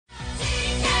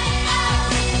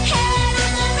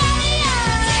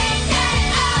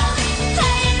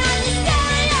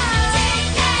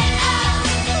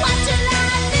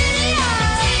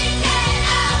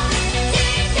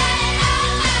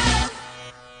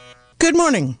Good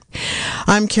morning.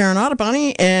 I'm Karen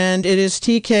Ottoboni, and it is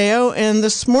TKO. And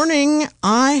this morning,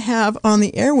 I have on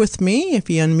the air with me, if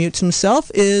he unmutes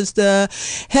himself, is the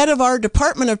head of our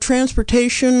Department of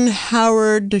Transportation,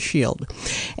 Howard DeShield.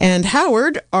 And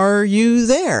Howard, are you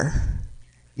there?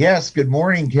 Yes, good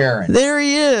morning, Karen. There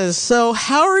he is. So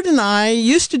Howard and I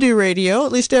used to do radio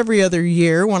at least every other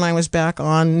year when I was back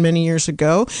on many years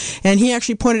ago. And he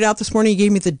actually pointed out this morning, he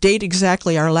gave me the date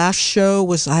exactly. Our last show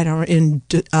was, in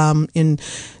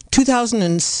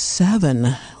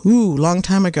 2007. Ooh, long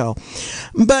time ago.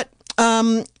 But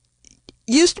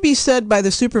used to be said by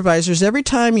the supervisors, every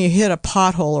time you hit a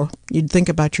pothole, you'd think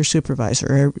about your supervisor,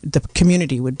 or the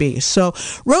community would be. So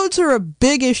roads are a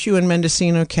big issue in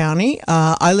Mendocino County.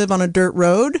 I live on a dirt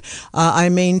road. I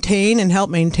maintain and help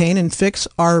maintain and fix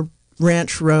our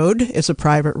Ranch Road. It's a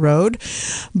private road.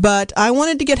 But I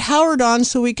wanted to get Howard on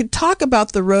so we could talk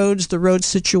about the roads, the road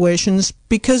situations,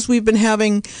 because we've been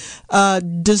having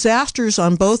disasters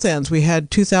on both ends. We had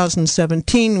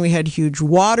 2017, we had huge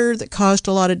water that caused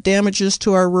a lot of damages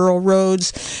to our rural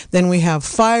roads. Then we have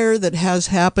fire that has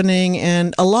happening,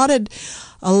 and a lot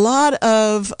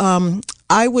of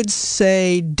I would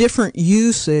say different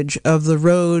usage of the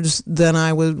roads than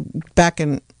I would back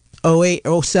in 08,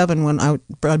 07 when I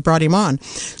brought him on.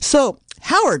 So,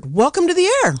 Howard, welcome to the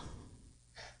air.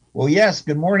 Well, yes.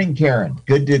 Good morning, Karen.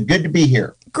 Good to be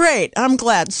here. Great. I'm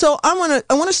glad. So I want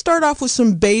to start off with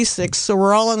some basics so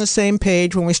we're all on the same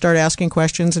page when we start asking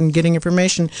questions and getting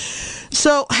information.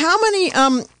 So, how many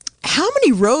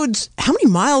roads, how many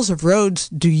miles of roads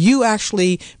do you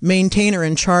actually maintain or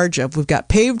in charge of? We've got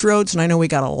paved roads, and I know we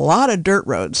got a lot of dirt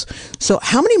roads. So,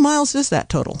 how many miles is that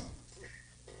total?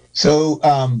 So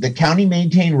the county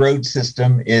maintained road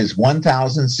system is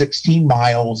 1,016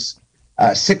 miles.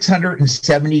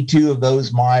 672 of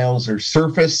those miles are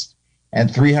surface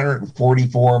and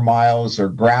 344 miles are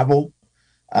gravel.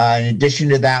 In addition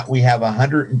to that, we have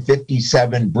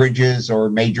 157 bridges or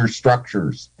major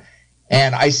structures.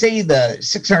 And I say the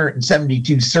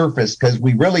 672 surface because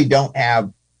we really don't have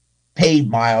paved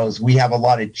miles. We have a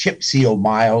lot of chip seal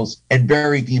miles and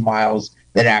very few miles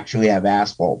that actually have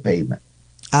asphalt pavement.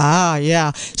 Ah,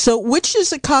 yeah. So which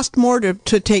does it cost more to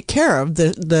take care of,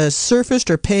 the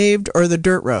surfaced or paved or the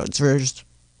dirt roads?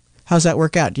 How's that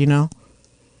work out? Do you know?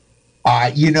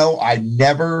 I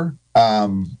never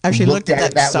actually looked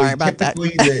at that. Sorry way. About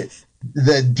Typically, that.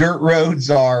 the dirt roads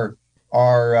are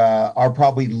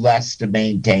probably less to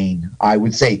maintain, I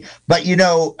would say. But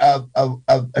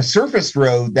a surface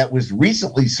road that was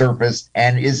recently surfaced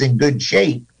and is in good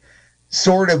shape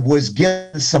sort of was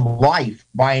given some life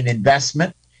by an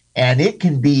investment. And it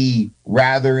can be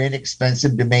rather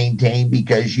inexpensive to maintain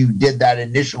because you did that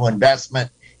initial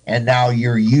investment and now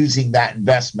you're using that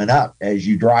investment up as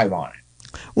you drive on it.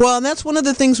 Well, and that's one of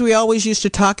the things we always used to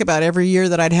talk about every year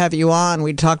that I'd have you on.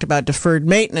 We talked about deferred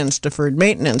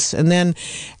maintenance. And then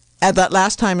at that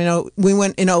last time, we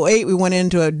went in 08, we went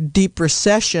into a deep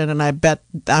recession, and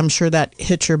I'm sure that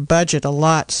hit your budget a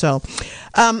lot. So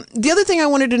the other thing I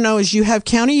wanted to know is you have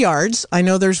county yards. I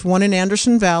know there's one in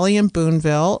Anderson Valley in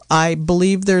Boonville. I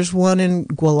believe there's one in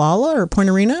Gualala or Point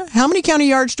Arena. How many county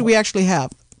yards do we actually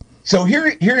have? So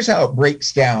here's how it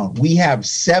breaks down. We have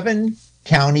 7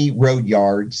 county road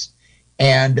yards,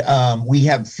 and we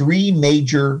have 3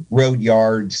 major road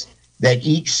yards that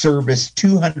each service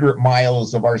 200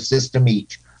 miles of our system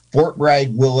each, Fort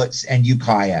Bragg, Willits, and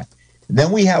Ukiah.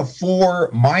 Then we have 4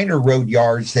 minor road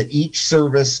yards that each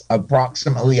service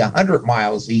approximately 100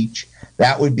 miles each.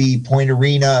 That would be Point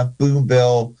Arena,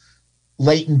 Boonville,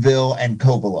 Laytonville, and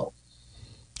Covelo.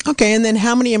 Okay, and then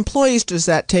how many employees does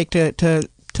that take to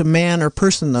man or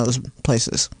person those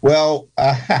places? Well,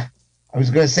 I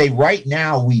was going to say right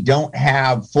now we don't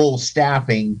have full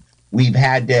staffing. We've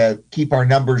had to keep our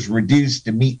numbers reduced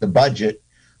to meet the budget.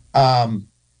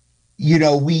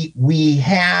 We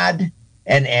had,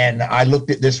 and I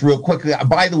looked at this real quickly.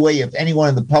 By the way, if anyone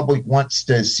in the public wants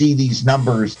to see these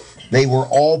numbers, they were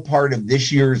all part of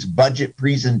this year's budget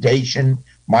presentation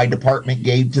my department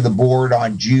gave to the board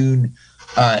on June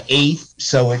 8th.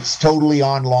 So it's totally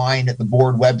online at the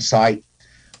board website.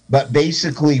 But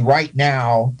basically right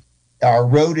now, our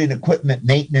road and equipment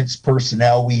maintenance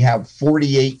personnel, we have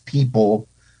 48 people,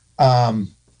 to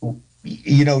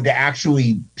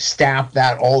actually staff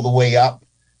that all the way up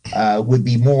would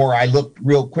be more. I looked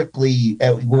real quickly.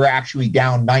 We're actually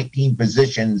down 19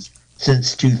 positions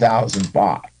since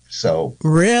 2005. So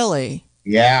really?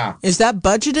 Yeah. Is that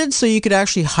budgeted so you could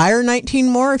actually hire 19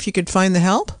 more if you could find the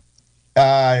help?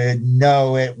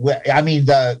 No,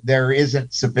 there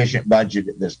isn't sufficient budget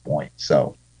at this point.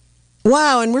 So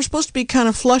Wow, and we're supposed to be kind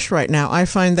of flush right now. I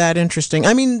find that interesting.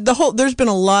 I mean, there's been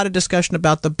a lot of discussion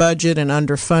about the budget and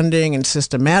underfunding and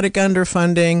systematic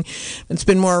underfunding. It's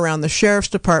been more around the sheriff's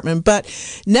department, but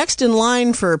next in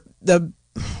line for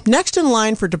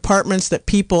departments that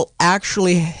people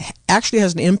actually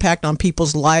has an impact on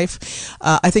people's life.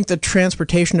 I think the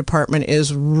transportation department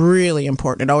is really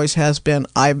important. It always has been.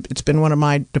 It's been one of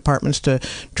my departments to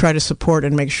try to support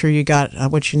and make sure you got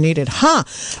what you needed.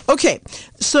 Okay,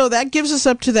 so that gives us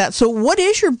up to that. So what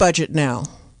is your budget now?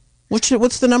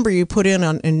 What's the number you put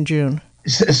in June?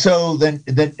 So then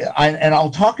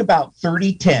I'll talk about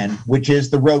 3010, which is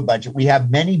the road budget. We have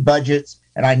many budgets,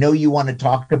 and I know you want to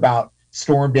talk about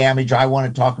storm damage. I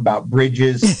want to talk about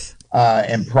bridges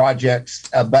and projects,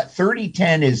 but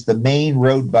 3010 is the main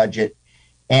road budget.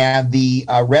 And the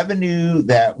revenue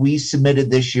that we submitted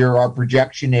this year, our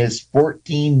projection is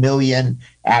 14 million,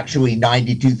 actually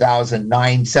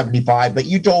 92,975. But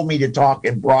you told me to talk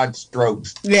in broad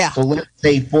strokes. Yeah. So let's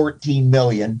say 14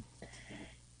 million.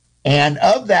 And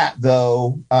of that,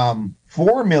 though,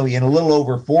 4 million, a little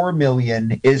over 4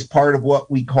 million, is part of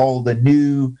what we call the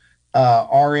new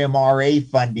RMRA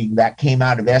funding that came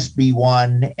out of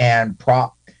SB1 and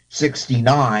Prop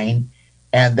 69,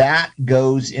 and that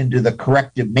goes into the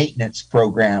corrective maintenance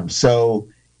program. So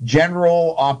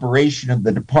general operation of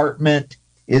the department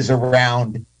is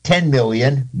around 10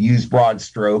 million, use broad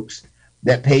strokes,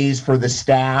 that pays for the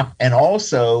staff and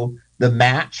also the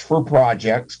match for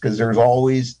projects, because there's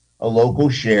always a local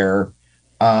share.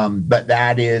 But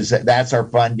that's our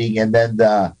funding, and then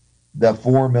the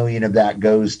 4 million of that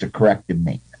goes to corrective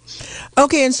maintenance.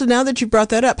 Okay, and so now that you brought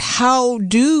that up, how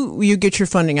do you get your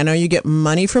funding? I know you get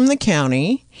money from the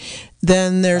county,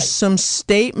 then there's some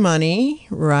state money,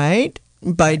 right?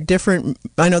 I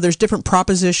know there's different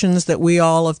propositions that we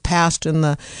all have passed in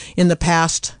the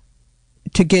past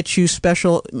to get you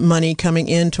special money coming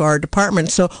into our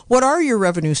department. So what are your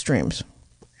revenue streams?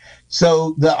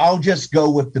 So I'll just go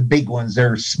with the big ones.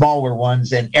 There are smaller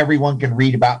ones, and everyone can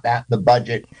read about that in the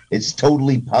budget. It's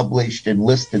totally published and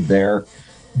listed there.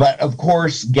 But of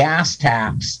course, gas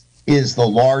tax is the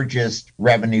largest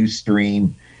revenue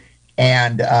stream.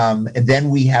 And then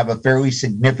we have a fairly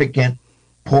significant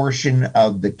portion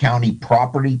of the county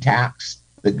property tax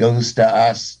that goes to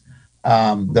us.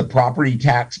 The property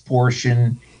tax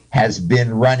portion has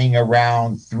been running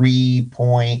around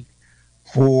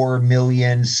 3.4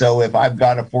 million. So if I've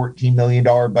got a $14 million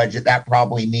budget, that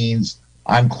probably means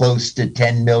I'm close to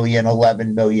 10 million,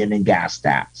 11 million in gas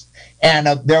tax. And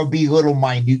there'll be little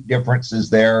minute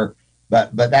differences there,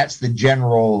 but that's the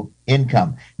general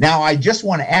income. Now, I just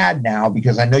want to add now,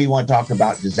 because I know you want to talk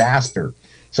about disaster.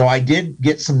 So I did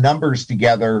get some numbers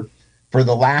together for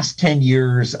the last 10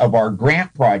 years of our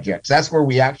grant projects. That's where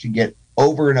we actually get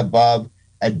over and above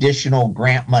additional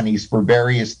grant monies for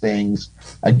various things.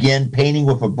 Again, painting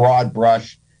with a broad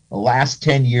brush, the last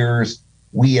 10 years,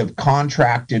 we have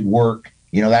contracted work.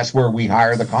 That's where we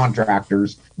hire the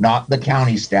contractors, not the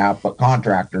county staff, but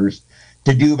contractors,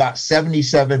 to do about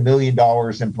 $77 million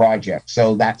in projects.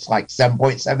 So that's like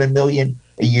 7.7 million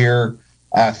a year.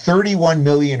 31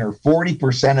 million, or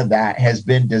 40% of that, has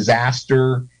been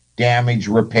disaster damage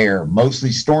repair,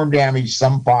 mostly storm damage,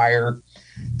 some fire.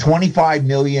 25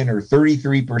 million, or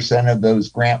 33% of those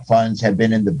grant funds, have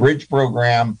been in the bridge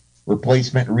program,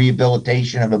 replacement and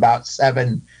rehabilitation of about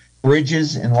 7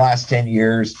 bridges in the last 10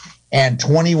 years. And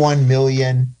 21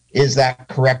 million is that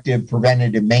corrective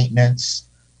preventative maintenance,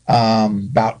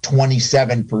 about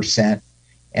 27%.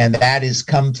 And that has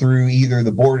come through either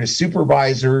the Board of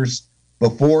Supervisors.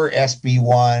 Before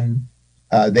SB1,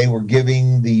 they were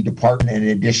giving the department an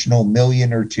additional $1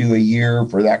 million or $2 million a year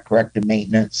for that corrective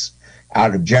maintenance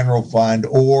out of general fund,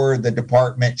 or the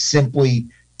department simply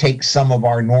takes some of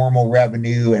our normal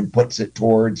revenue and puts it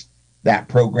towards that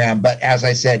program. But as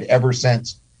I said, ever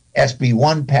since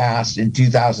SB1 passed in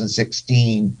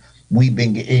 2016, we've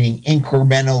been getting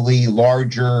incrementally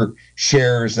larger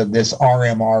shares of this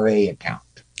RMRA account.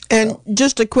 And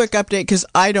just a quick update, because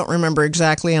I don't remember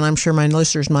exactly, and I'm sure my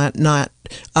listeners might not.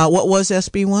 What was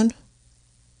SB1?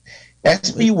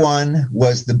 SB1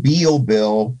 was the Beal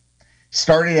bill,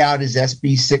 started out as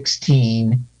SB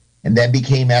 16, and then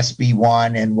became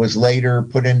SB1, and was later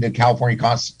put into California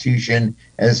Constitution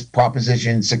as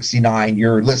Proposition 69.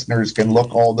 Your listeners can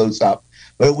look all those up.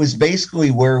 But it was basically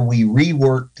where we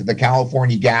reworked the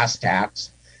California gas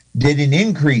tax, did an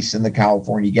increase in the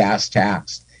California gas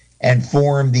tax, and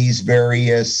formed these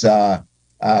various,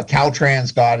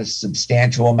 Caltrans got a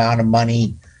substantial amount of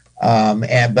money,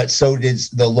 but so did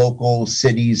the local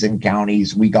cities and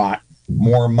counties. We got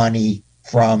more money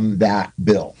from that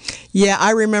bill. Yeah,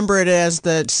 I remember it as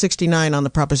the 69 on the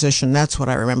proposition. That's what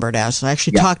I remember it as. I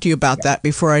actually talked to you about that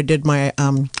before I did my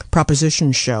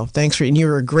proposition show. Thanks and you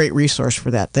were a great resource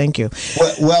for that. Thank you.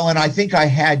 Well, and I think I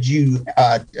had you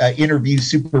interview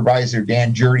Supervisor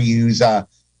Dan Jurdy, who's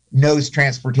knows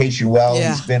transportation well.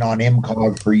 Yeah. He's been on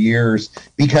MCOG for years,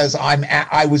 because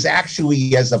I was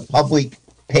actually, as a public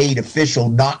paid official,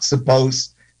 not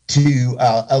supposed to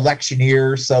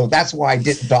electioneer, so that's why I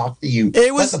didn't talk to you.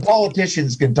 But the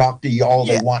politicians can talk to you all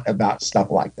they want about stuff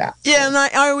like that. Yeah, and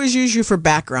I always use you for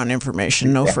background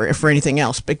information, for anything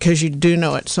else, because you do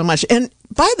know it so much. And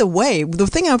by the way, the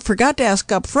thing I forgot to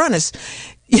ask up front is,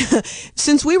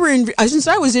 since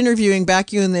I was interviewing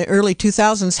back you in the early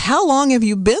 2000s, how long have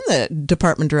you been the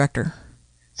department director?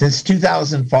 Since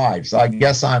 2005, so I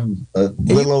guess I'm a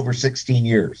little over 16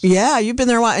 years. Yeah, you've been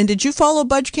there a while. And did you follow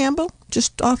Budge Campbell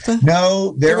just off the?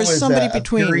 No, there was somebody a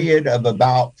between. Period of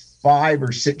about 5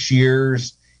 or 6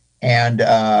 years, and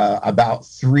about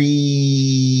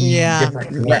 3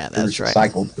 different directors that's right.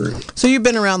 cycled through. So you've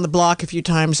been around the block a few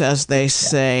times, as they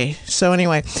say. So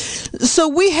anyway, so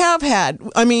we have had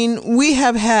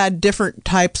different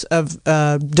types of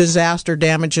disaster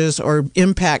damages or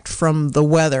impact from the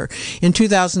weather. In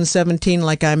 2017,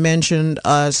 like I mentioned,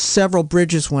 several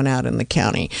bridges went out in the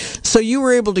county. So you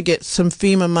were able to get some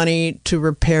FEMA money to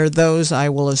repair those, I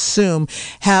will assume.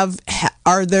 Have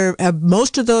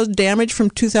most of those damage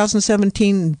from 2017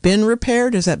 been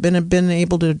repaired? Has that been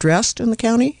able to addressed in the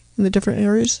county in the different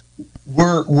areas?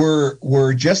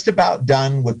 We're just about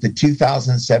done with the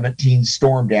 2017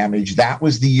 storm damage. That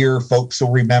was the year, folks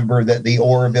will remember, that the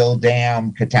Oroville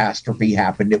Dam catastrophe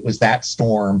happened. It was that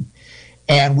storm.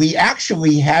 And we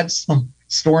actually had some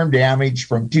storm damage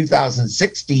from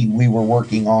 2016 we were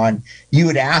working on. You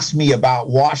had asked me about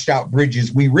washed out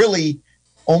bridges. We really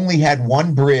only had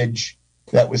one bridge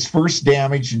that was first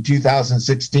damaged in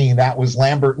 2016. That was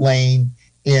Lambert Lane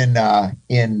in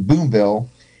Boonville.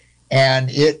 And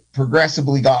it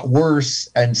progressively got worse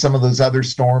and some of those other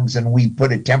storms, and we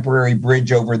put a temporary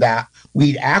bridge over that.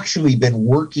 We'd actually been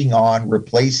working on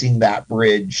replacing that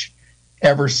bridge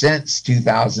ever since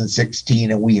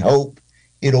 2016, and we hope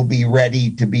it'll be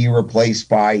ready to be replaced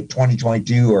by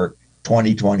 2022 or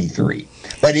 2023.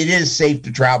 But it is safe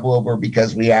to travel over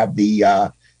because we have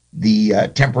the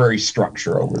temporary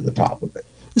structure over the top of it.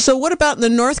 So what about in the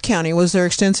North County? Was there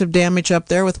extensive damage up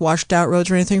there with washed out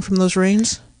roads or anything from those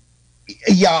rains?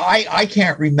 Yeah, I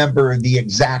can't remember the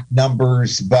exact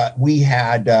numbers, but we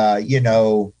had,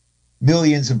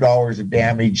 millions of dollars of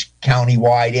damage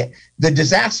countywide. The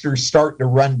disasters start to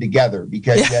run together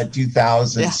because you had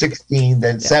 2016,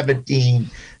 then 17,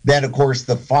 then, of course,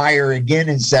 the fire again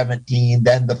in 17,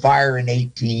 then the fire in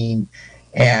 18,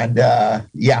 and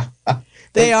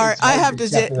They are, I have to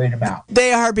say,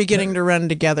 they are beginning to run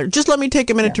together. Just let me take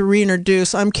a minute to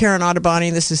reintroduce. I'm Karen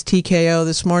Ottoboni. This is TKO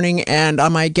This Morning, and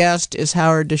my guest is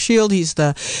Howard DeShield. He's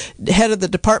the head of the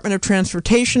Department of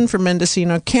Transportation for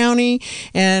Mendocino County,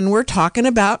 and we're talking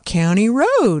about county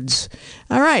roads.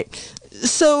 All right.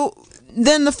 So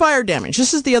then the fire damage.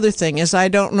 This is the other thing, is I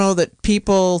don't know that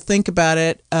people think about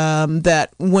it, that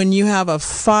when you have a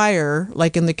fire,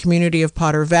 like in the community of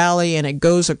Potter Valley, and it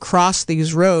goes across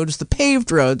these roads, the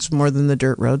paved roads more than the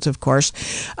dirt roads, of course,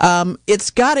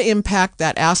 it's got to impact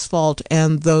that asphalt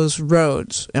and those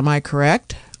roads. Am I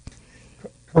correct?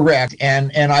 Correct. And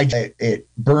it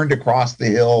burned across the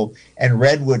hill, and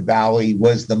Redwood Valley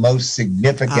was the most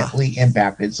significantly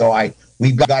impacted. So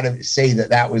we've got to say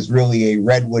that was really a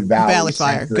Redwood Valley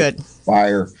fire. Good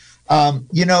fire.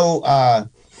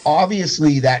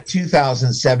 Obviously, that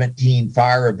 2017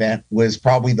 fire event was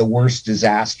probably the worst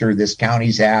disaster this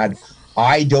county's had.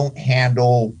 I don't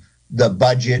handle the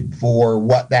budget for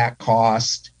what that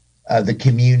cost the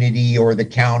community or the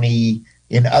county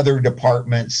in other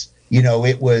departments.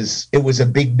 It was a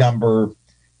big number,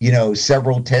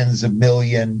 several tens of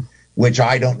million, which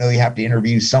I don't know. You have to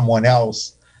interview someone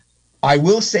else. I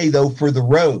will say, though, for the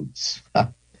roads,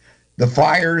 the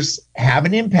fires have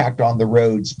an impact on the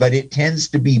roads, but it tends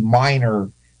to be minor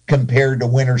compared to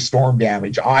winter storm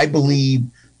damage. I believe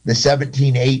the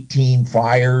 17-18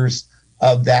 fires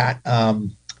of that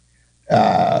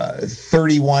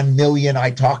 31 million I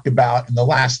talked about in the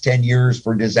last 10 years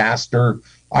for disaster,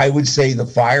 I would say the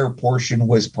fire portion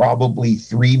was probably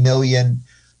 3 million.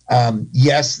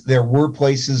 Yes, there were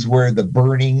places where the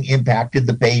burning impacted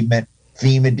the pavement.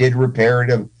 FEMA did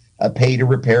pay to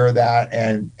repair that,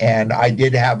 and I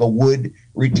did have a wood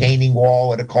retaining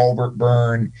wall at a culvert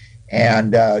burn,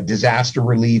 and disaster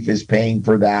relief is paying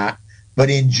for that.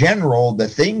 But in general, the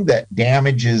thing that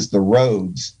damages the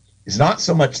roads is not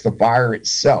so much the fire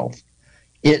itself.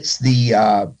 It's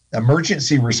the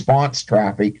emergency response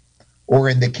traffic, or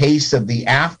in the case of the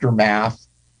aftermath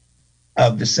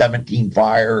of the 17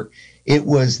 fire, it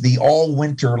was the all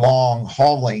winter long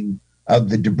hauling of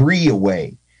the debris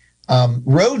away.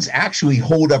 Roads actually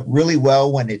hold up really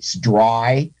well when it's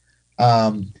dry.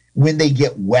 When they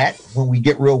get wet, when we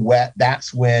get real wet,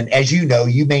 that's when, as you know,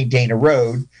 you maintain a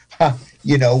road,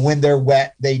 when they're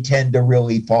wet, they tend to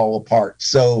really fall apart.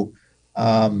 So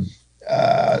I'm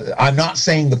not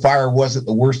saying the fire wasn't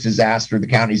the worst disaster the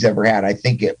county's ever had. I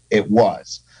think it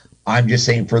was. I'm just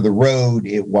saying for the road,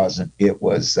 it wasn't. It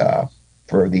was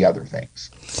for the other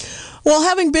things. Well,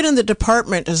 having been in the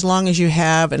department as long as you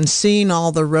have and seen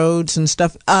all the roads and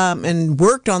stuff, and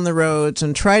worked on the roads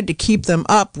and tried to keep them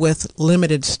up with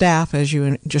limited staff, as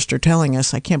you just are telling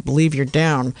us, I can't believe you're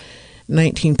down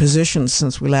 19 positions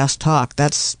since we last talked.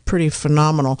 That's pretty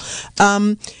phenomenal.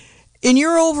 In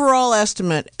your overall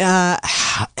estimate,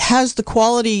 has the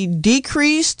quality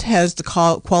decreased? Has the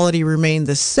quality remained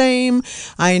the same?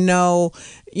 I know,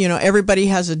 everybody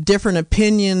has a different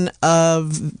opinion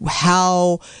of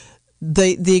how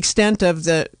the extent of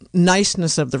the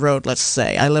niceness of the road, let's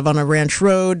say. I live on a ranch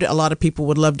road. A lot of people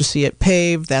would love to see it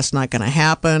paved. That's not going to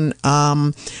happen.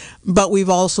 But we've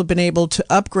also been able to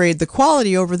upgrade the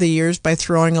quality over the years by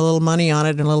throwing a little money on it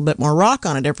and a little bit more rock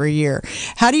on it every year.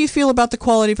 How do you feel about the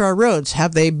quality of our roads?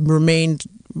 Have they remained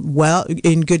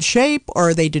in good shape, or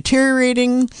are they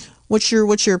deteriorating? What's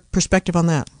your perspective on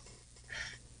that?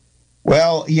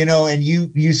 Well, and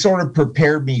you sort of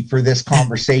prepared me for this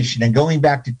conversation. And going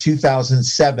back to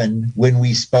 2007, when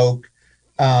we spoke,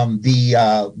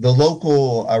 the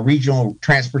local regional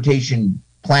transportation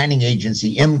planning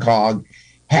agency, MCOG,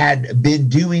 had been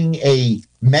doing a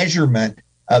measurement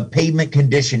of pavement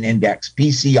condition index,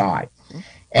 PCI.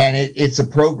 And it's a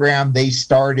program they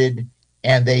started,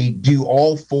 and they do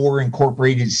all 4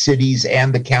 incorporated cities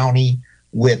and the county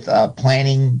with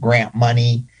planning grant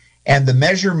money. And the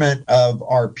measurement of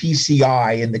our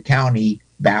PCI in the county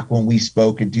back when we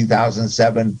spoke in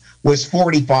 2007 was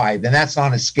 45, and that's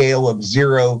on a scale of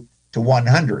 0 to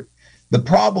 100. The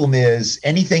problem is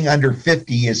anything under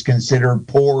 50 is considered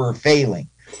poor or failing.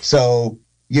 So,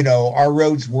 our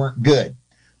roads weren't good.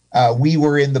 We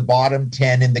were in the bottom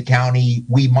 10 in the county.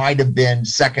 We might have been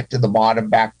second to the bottom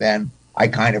back then. I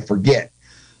kind of forget.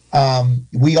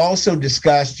 We also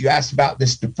discussed, you asked about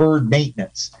this deferred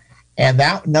maintenance. And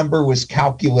that number was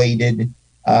calculated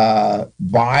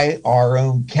by our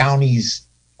own county's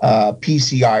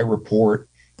PCI report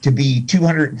to be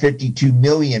 $252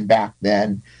 million back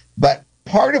then. But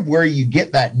part of where you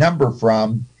get that number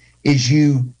from is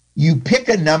you pick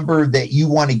a number that you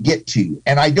want to get to.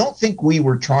 And I don't think we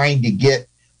were trying to get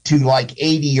to like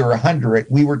 80 or 100.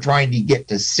 We were trying to get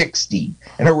to 60.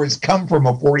 In other words, come from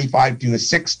a 45 to a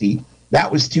 60.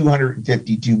 That was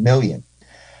 $252 million.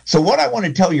 So what I want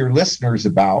to tell your listeners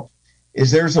about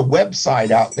is there's a website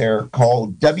out there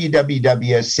called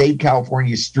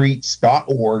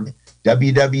www.savecaliforniastreets.org,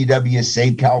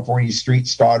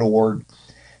 www.savecaliforniastreets.org.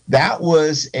 That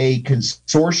was a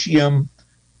consortium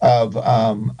of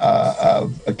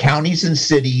counties and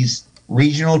cities,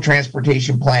 regional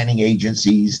transportation planning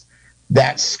agencies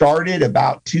that started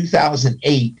about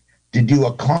 2008 to do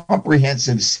a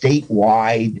comprehensive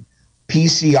statewide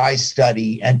PCI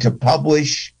study and to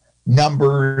publish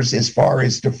numbers as far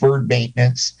as deferred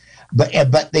maintenance, but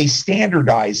they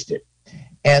standardized it,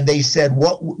 and they said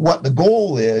what the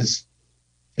goal is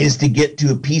to get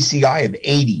to a PCI of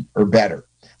 80 or better,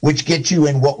 which gets you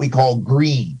in what we call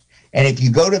green. And if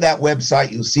you go to that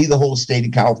website, you'll see the whole state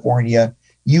of California.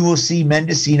 You will see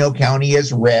Mendocino County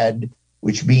as red,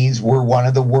 which means we're one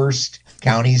of the worst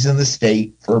counties in the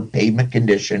state for pavement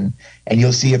condition, and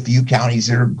you'll see a few counties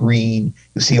that are green.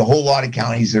 You'll see a whole lot of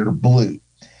counties that are blue.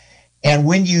 And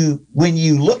when you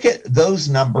look at those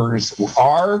numbers,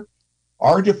 our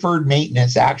deferred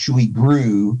maintenance actually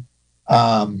grew.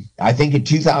 I think in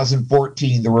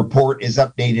 2014, the report is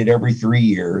updated every 3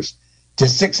 years to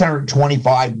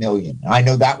 $625 million. I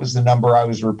know that was the number I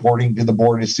was reporting to the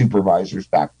Board of Supervisors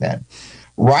back then.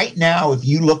 Right now, if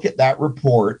you look at that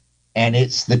report, and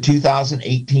it's the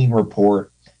 2018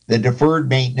 report, the deferred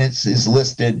maintenance is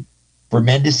listed for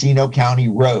Mendocino County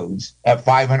roads at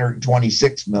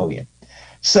 $526 million.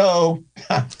 So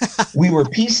we were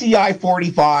PCI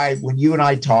 45 when you and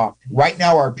I talked. Right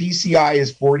now, our PCI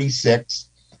is 46.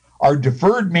 Our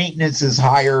deferred maintenance is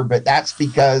higher, but that's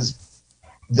because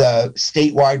the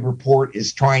statewide report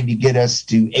is trying to get us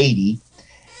to 80.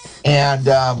 And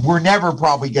we're never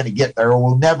probably going to get there.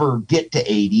 We'll never get to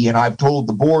 80. And I've told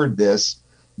the board this.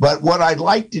 But what I'd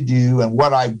like to do and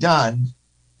what I've done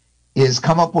is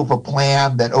come up with a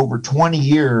plan that over 20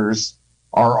 years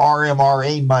our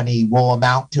RMRA money will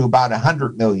amount to about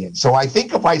 100 million. So I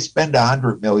think if I spend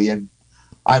 100 million,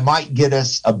 I might get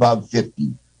us above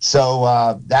 50.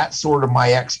 So that's sort of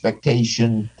my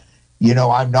expectation. You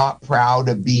know, I'm not proud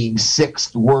of being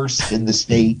sixth worst in the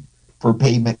state for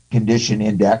pavement condition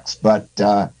index, but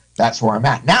that's where I'm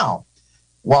at. Now,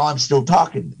 while I'm still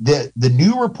talking, the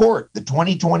new report, the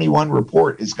 2021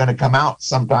 report, is going to come out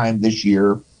sometime this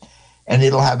year, and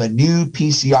it'll have a new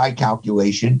PCI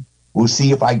calculation. We'll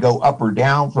see if I go up or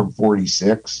down from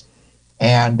 46.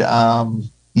 And,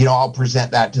 you know, I'll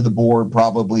present that to the board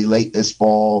probably late this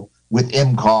fall with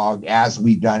MCOG, as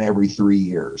we've done every 3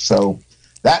 years. So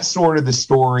that's sort of the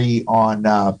story on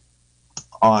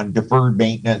deferred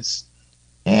maintenance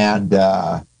and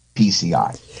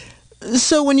PCI.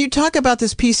 So when you talk about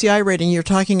this PCI rating, you're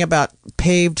talking about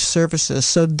paved surfaces.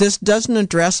 So this doesn't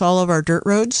address all of our dirt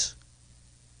roads?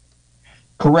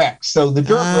 Correct. So the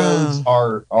dirt roads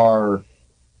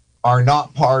are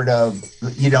not part of,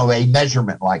 you know, a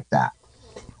measurement like that.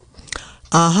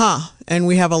 And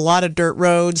we have a lot of dirt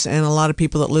roads, and a lot of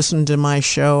people that listen to my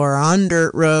show are on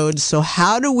dirt roads. So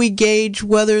how do we gauge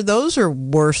whether those are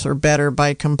worse or better,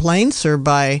 by complaints or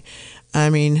by,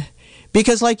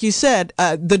 because like you said,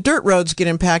 the dirt roads get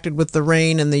impacted with the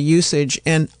rain and the usage.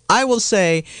 And I will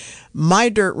say my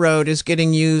dirt road is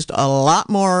getting used a lot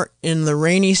more in the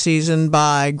rainy season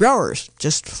by growers.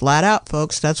 Just flat out,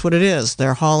 folks. That's what it is.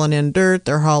 They're hauling in dirt,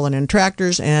 they're hauling in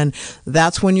tractors, and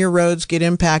that's when your roads get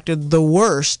impacted. The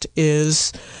worst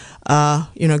is,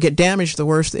 get damaged. The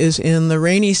worst is in the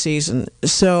rainy season.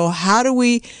 So how do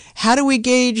we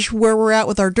gauge where we're at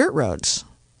with our dirt roads?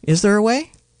 Is there a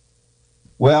way?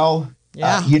 Well,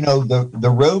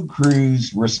 the road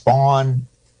crews respond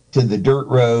to the dirt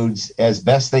roads as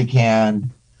best they can.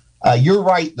 You're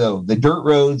right, though. The dirt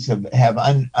roads have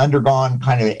undergone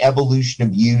kind of an evolution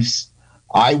of use.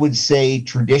 I would say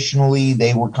traditionally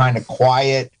they were kind of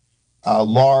quiet,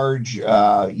 large,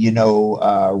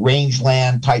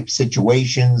 rangeland type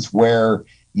situations where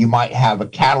you might have a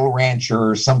cattle rancher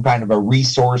or some kind of a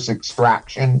resource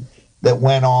extraction that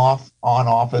went off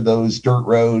of those dirt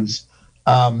roads.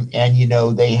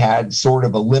 They had sort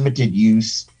of a limited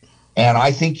use. And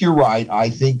I think you're right. I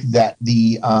think that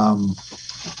the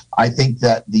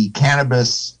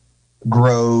cannabis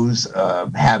grows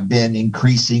have been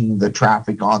increasing the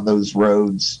traffic on those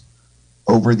roads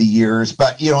over the years.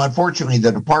 But unfortunately,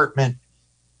 the department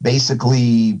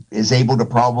basically is able to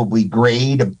probably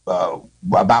grade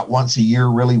about once a year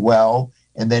really well,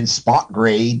 and then spot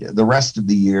grade the rest of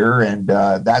the year. And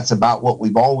that's about what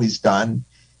we've always done.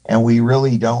 And we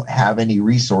really don't have any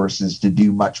resources to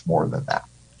do much more than that.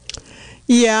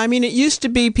 Yeah, it used to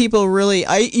be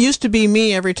it used to be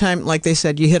me every time, like they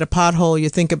said, you hit a pothole, you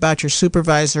think about your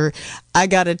supervisor. I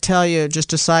got to tell you,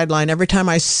 just a sideline, every time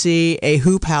I see a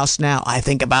hoop house now, I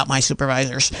think about my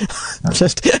supervisors.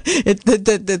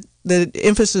 The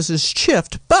emphasis is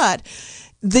shift, but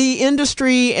the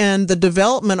industry and the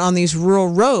development on these rural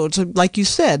roads, like you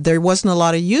said, there wasn't a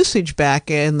lot of usage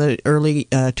back in the early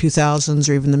 2000s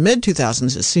or even the mid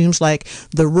 2000s. It seems like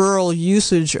the rural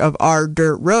usage of our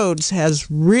dirt roads has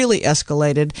really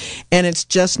escalated, and it's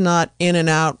just not in and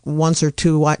out once or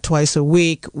twice a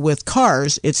week with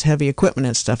cars. It's heavy equipment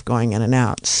and stuff going in and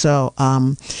out. So,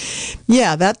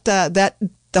 that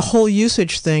the whole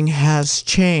usage thing has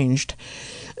changed.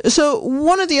 So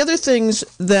one of the other things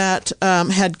that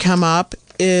had come up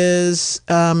is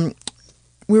they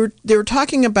were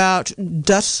talking about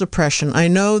dust suppression. I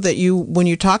know that when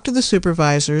you talk to the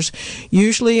supervisors,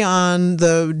 usually on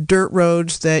the dirt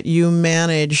roads that you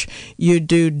manage, you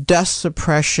do dust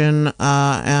suppression,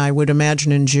 I would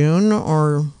imagine in June,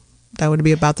 or that would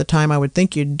be about the time I would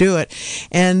think you'd do it.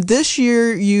 And this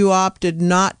year you opted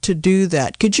not to do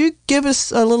that. Could you give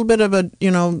us a little bit of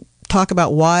talk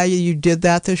about why you did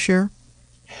that this year?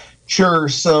 Sure.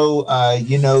 So,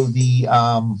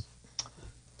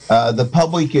 the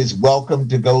public is welcome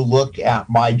to go look at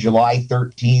my July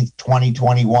 13th,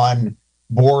 2021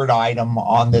 board item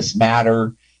on this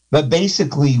matter. But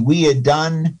basically, we had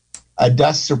done a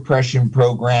dust suppression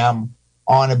program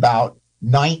on about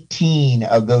 19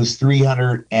 of those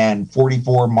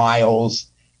 344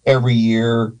 miles every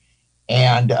year.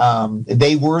 And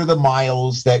they were the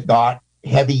miles that got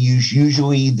heavy use,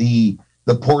 usually the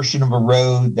portion of a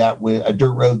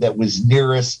dirt road that was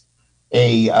nearest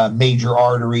a major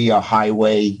artery, a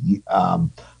highway.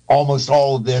 Almost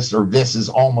all of this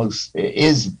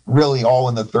is really all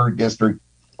in the 3rd district,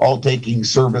 all taking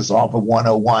service off of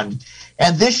 101.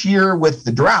 And this year with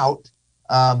the drought,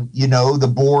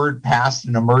 the board passed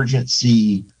an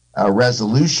emergency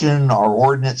resolution. Our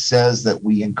ordinance says that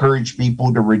we encourage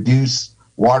people to reduce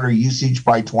water usage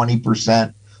by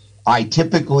 20%. I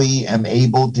typically am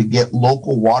able to get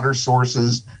local water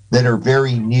sources that are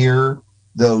very near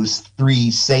those 3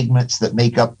 segments that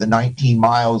make up the 19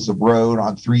 miles of road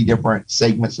on 3 different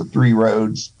segments of 3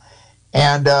 roads.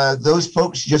 And those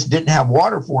folks just didn't have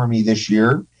water for me this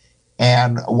year.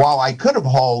 And while I could have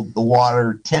hauled the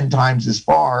water 10 times as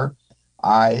far,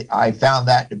 I found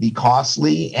that to be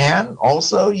costly. And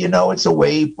also, you know, it's a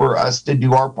way for us to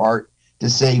do our part to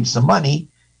save some money.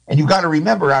 And you've got to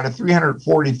remember, out of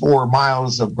 344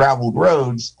 miles of graveled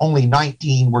roads, only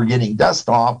 19 were getting dust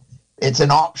off. It's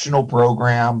an optional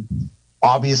program.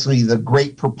 Obviously, the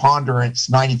great preponderance,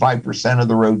 95% of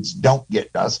the roads don't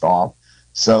get dust off.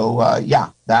 So,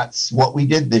 yeah, that's what we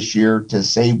did this year to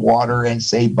save water and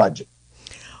save budget.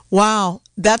 Wow,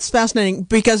 that's fascinating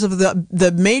because of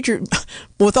the major,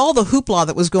 with all the hoopla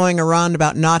that was going around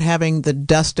about not having the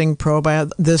dusting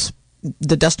program this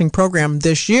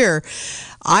year.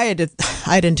 I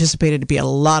had anticipated it to be a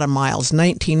lot of miles.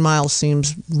 19 miles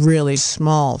seems really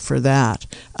small for that.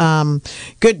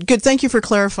 Good. Thank you for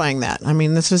clarifying that. I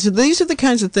mean, these are the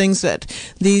kinds of things that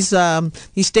these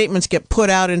statements get put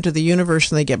out into the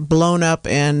universe and they get blown up,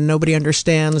 and nobody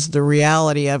understands the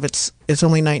reality of it's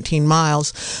only 19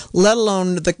 miles. Let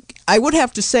alone I would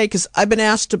have to say, because I've been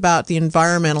asked about the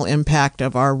environmental impact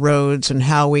of our roads and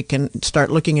how we can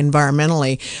start looking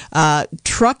environmentally.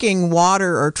 Trucking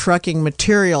water or trucking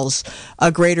materials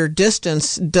a greater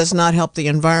distance does not help the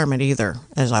environment either.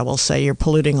 As I will say, you're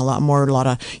polluting a lot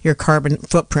of your carbon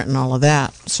footprint and all of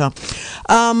that. So,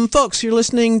 folks, you're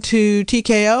listening to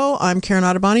TKO. I'm Karen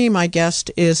Ottoboni. My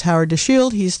guest is Howard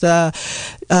DeShield. He's the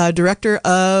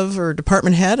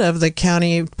department head of the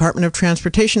County Department of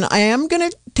Transportation. I am going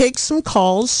to take some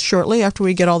calls shortly after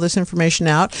we get all this information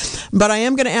out, but I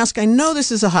am going to ask, I know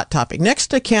this is a hot topic. Next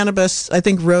to cannabis, I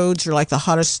think roads are like the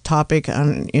hottest topic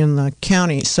in the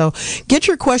county. So get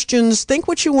your questions, think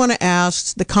what you want to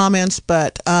ask, the comments,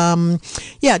 but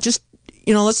just,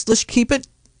 let's keep it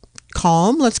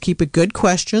calm. Let's keep it good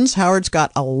questions. Howard's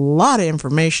got a lot of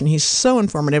information. He's so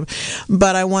informative,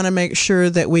 but I want to make sure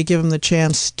that we give him the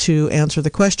chance to answer the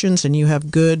questions, and you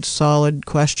have good, solid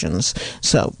questions.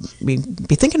 So be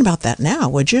thinking about that now,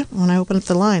 would you, when I open up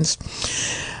the lines?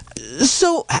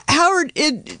 So, Howard,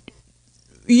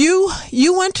 you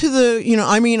went to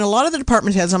a lot of the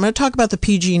department heads. I'm going to talk about the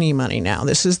PG&E money now.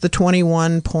 This is the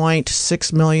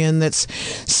 $21.6 million that's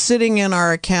sitting in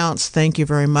our accounts. Thank you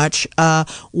very much.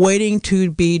 Waiting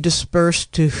to be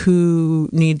dispersed to who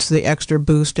needs the extra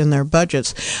boost in their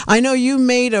budgets. I know you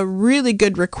made a really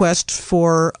good request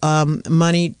for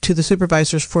money to the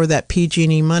supervisors for that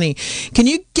PG&E money. Can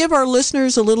you give our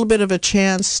listeners a little bit of a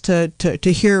chance to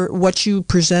hear what you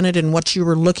presented and what you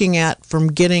were looking at from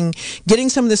getting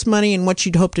some of this money and what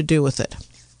you'd hope to do with it?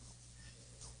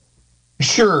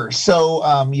 Sure. So,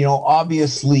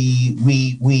 obviously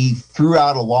we threw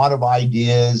out a lot of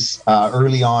ideas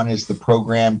early on as the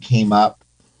program came up.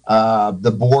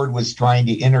 The board was trying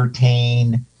to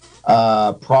entertain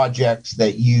projects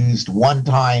that used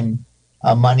one-time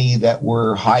money that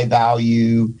were high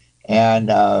value and,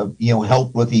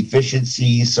 help with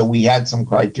efficiency. So we had some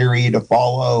criteria to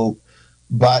follow,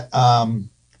 but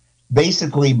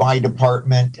basically, my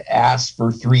department asked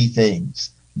for 3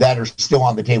 things that are still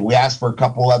on the table. We asked for a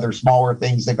couple other smaller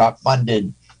things that got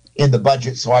funded in the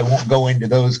budget, so I won't go into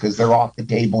those because they're off the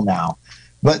table now.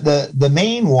 But the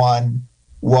main one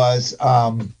was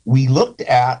we looked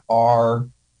at our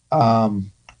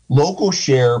local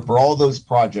share for all those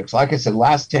projects. Like I said,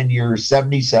 last 10 years,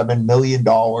 $77 million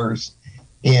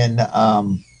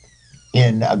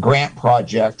in grant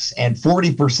projects, and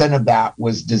 40% of that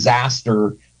was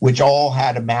disaster, which all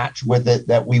had a match with it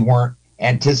that we weren't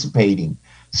anticipating.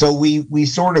 So we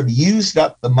sort of used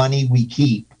up the money we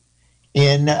keep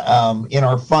in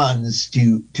our funds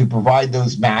to provide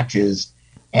those matches,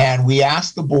 and we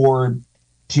asked the board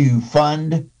to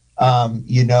fund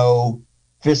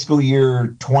fiscal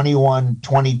year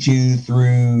 21-22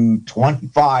 through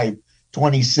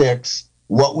 25-26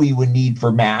 what we would need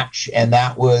for match, and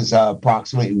that was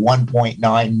approximately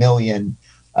 $1.9 million.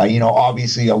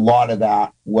 Obviously a lot of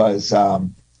that was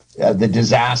the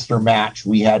disaster match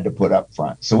we had to put up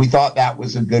front. So we thought that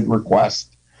was a good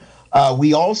request.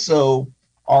 We also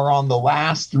are on the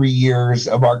last 3 years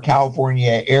of our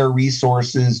California Air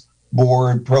Resources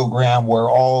Board program, where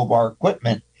all of our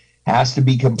equipment has to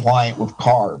be compliant with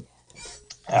CARB,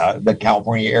 the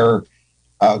California Air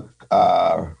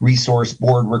Resource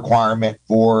Board requirement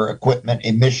for equipment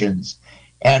emissions.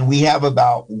 And we have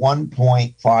about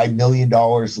 $1.5 million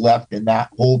left in that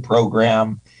whole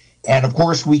program. And of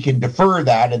course, we can defer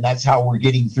that. And that's how we're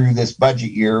getting through this budget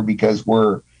year, because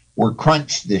we're we're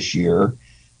crunched this year.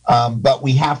 But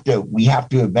we have to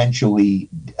eventually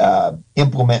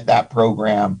implement that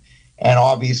program. And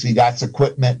obviously that's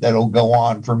equipment that'll go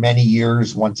on for many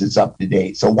years once it's up to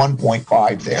date. So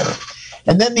 1.5 there.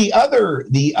 And then the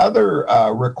other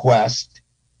request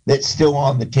that's still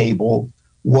on the table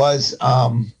was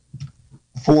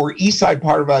for Eastside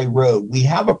Potter Valley Road. We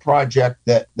have a project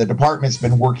that the department's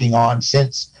been working on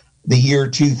since the year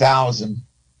 2000.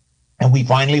 And we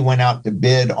finally went out to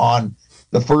bid on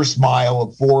the first mile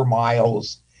of 4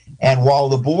 miles. And while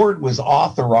the board was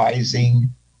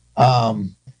authorizing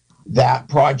that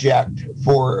project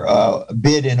for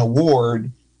bid and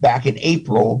award back in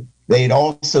April, they had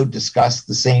also discussed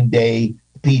the same day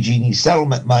PG&E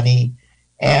settlement money.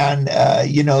 And,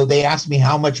 they asked me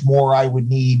how much more I would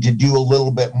need to do a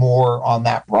little bit more on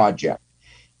that project.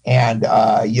 And,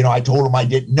 I told them I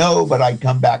didn't know, but I'd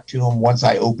come back to them once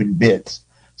I opened bids.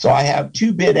 So I have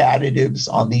 2 bid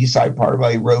additives on the Eastside Potter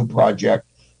Valley Road project.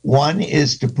 One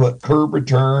is to put curb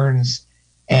returns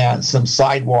and some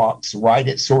sidewalks right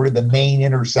at sort of the main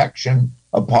intersection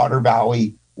of Potter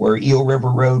Valley where Eel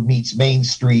River Road meets Main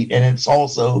Street. And it's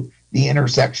also the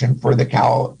intersection for the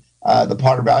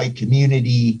Potter Valley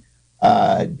Community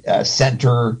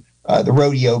Center, the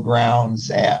rodeo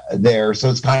grounds there. So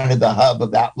it's kind of the hub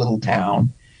of that little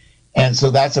town. And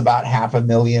so that's about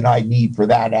 $500,000 I need for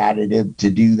that additive to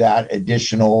do that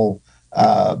additional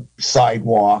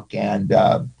sidewalk and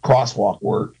crosswalk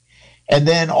work. And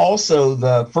then also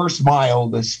the first mile,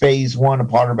 this phase 1 of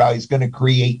Potter Valley, is going to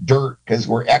create dirt because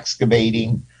we're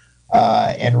excavating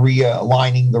and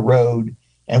realigning the road.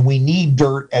 And we need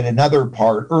dirt at another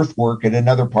part, earthwork at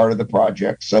another part of the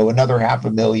project. So another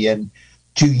 $500,000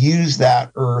 to use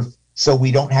that earth so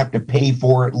we don't have to pay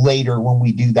for it later when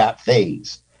we do that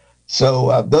phase.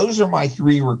 So those are my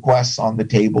 3 requests on the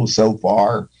table so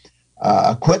far.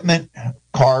 Equipment,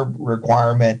 carb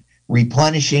requirement,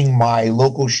 replenishing my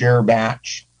local share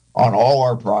batch on all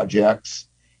our projects,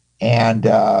 and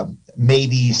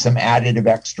maybe some additive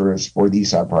extras for the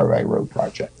Eastside Potter Valley Road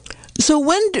project. So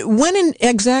when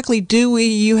exactly do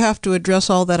you have to address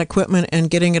all that equipment and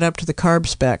getting it up to the carb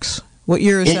specs? What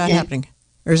year is that happening?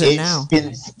 Or is it now?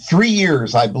 In 3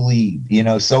 years, I believe.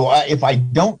 So if I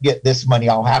don't get this money,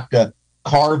 I'll have to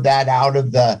carve that out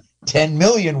of the $10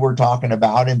 million we're talking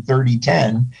about in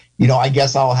 3010. I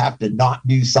guess I'll have to not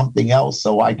do something else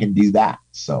so I can do that.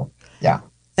 So, yeah.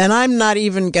 And I'm not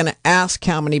even going to ask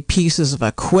how many pieces of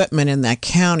equipment in that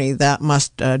county that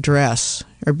must address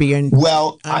or be in.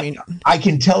 Well, I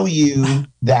can tell you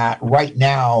that right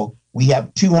now we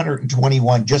have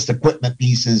 221 just equipment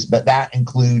pieces, but that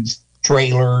includes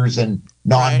trailers and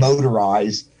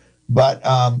non-motorized. Right. But,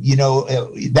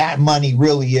 that money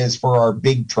really is for our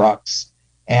big trucks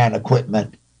and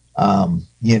equipment.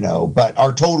 But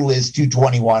our total is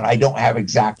 221. I don't have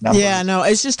exact numbers. Yeah, no,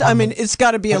 it's just, it's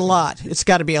got to be a lot. It's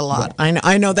got to be a lot. Yeah.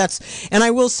 I know that's, and I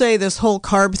will say this whole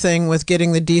carb thing with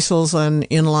getting the diesels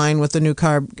in line with the new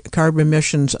carb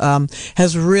emissions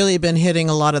has really been hitting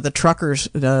a lot of the truckers,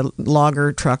 the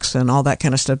logger trucks and all that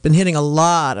kind of stuff. Been hitting a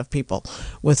lot of people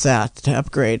with that to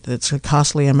upgrade. It's a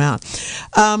costly amount.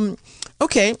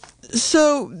 Okay,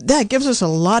 so that gives us a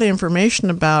lot of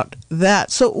information about that.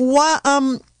 So what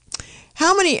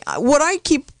I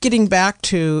keep getting back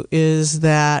to is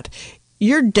that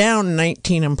you're down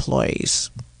 19 employees.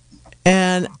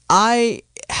 And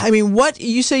what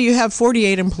you say you have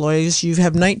 48 employees, you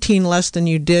have 19 less than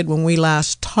you did when we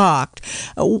last talked.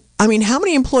 How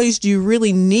many employees do you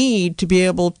really need to be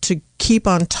able to keep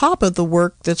on top of the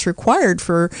work that's required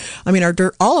for,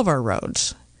 all of our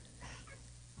roads?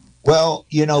 Well,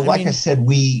 I said,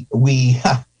 we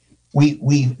have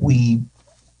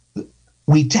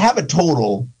a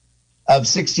total of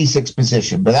 66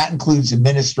 positions, but that includes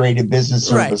administrative, business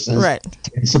services, right.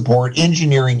 And support,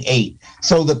 engineering 8.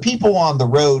 So the people on the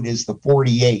road is the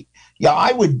 48. Yeah,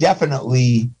 I would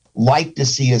definitely like to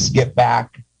see us get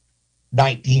back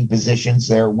 19 positions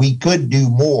there. We could do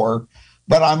more,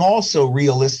 but I'm also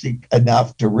realistic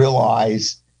enough to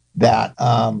realize that,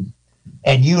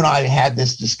 and you and I had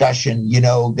this discussion,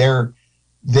 there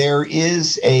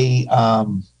is a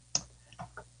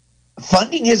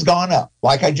funding has gone up.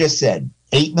 Like I just said,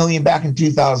 $8 million back in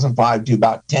 2005 to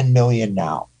about $10 million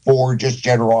now for just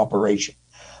general operation.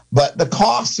 But the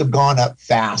costs have gone up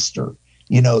faster.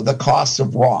 The cost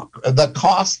of rock, the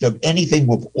cost of anything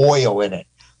with oil in it.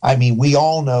 We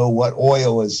all know what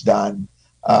oil has done,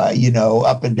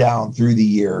 up and down through the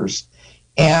years.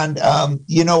 And,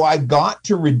 I've got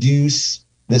to reduce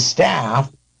the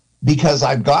staff because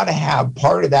I've got to have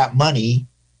part of that money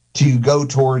to go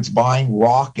towards buying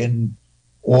rock and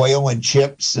oil and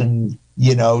chips and,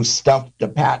 stuff to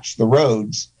patch the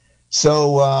roads.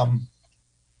 So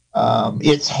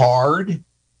it's hard,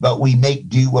 but we make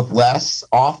do with less.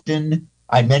 Often,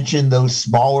 I mentioned those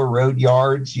smaller road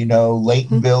yards,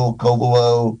 Laytonville,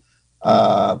 Covelo,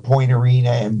 Point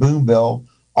Arena, and Boonville.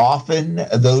 Often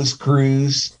those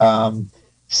crews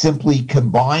simply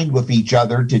combined with each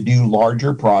other to do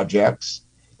larger projects.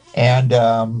 And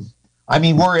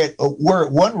we're at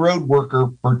one road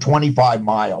worker for 25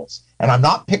 miles. And I'm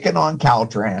not picking on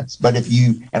Caltrans, but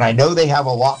and I know they have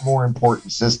a lot more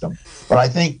important system, but I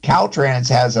think Caltrans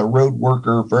has a road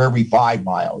worker for every 5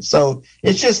 miles. So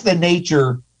it's just the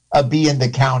nature of being the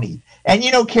county. And,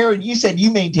 Karen, you said you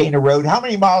maintain a road. How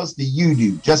many miles do you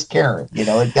do? Just Karen,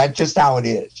 that's just how it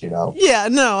is, Yeah,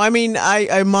 no,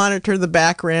 I monitor the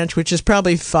back ranch, which is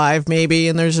probably 5 maybe,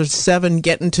 and there's a 7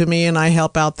 getting to me, and I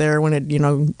help out there when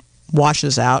it,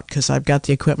 washes out because I've got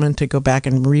the equipment to go back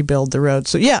and rebuild the road.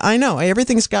 So yeah, I know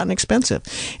everything's gotten expensive.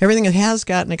 Everything has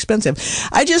gotten expensive.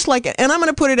 I just like it, and I'm going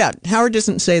to put it out. Howard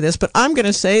doesn't say this, but I'm going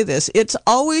to say this. It's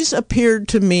always appeared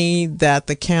to me that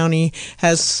the county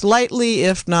has slightly,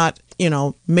 if not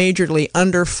majorly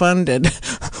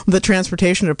underfunded the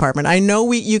transportation department. I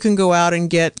know you can go out and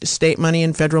get state money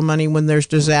and federal money when there's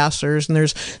disasters and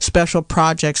there's special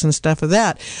projects and stuff of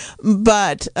that,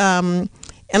 but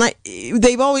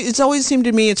it's always seemed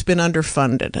to me it's been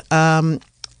underfunded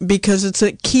because it's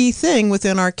a key thing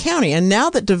within our county. And now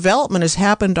that development has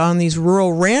happened on these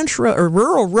rural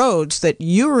roads that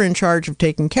you are in charge of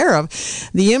taking care of,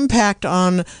 the impact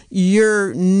on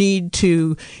your need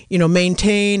to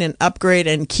maintain and upgrade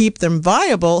and keep them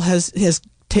viable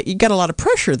you got a lot of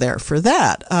pressure there for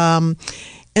that. And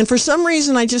for some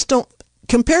reason, I just don't.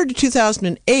 Compared to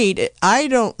 2008, I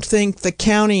don't think the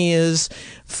county is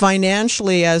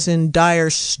financially as in dire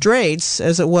straits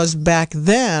as it was back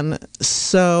then.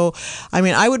 So,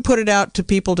 I would put it out to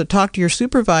people to talk to your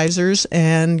supervisors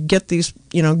and get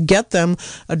them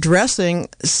addressing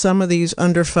some of these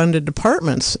underfunded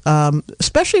departments,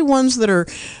 especially ones that are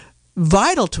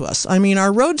vital to us.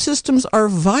 Our road systems are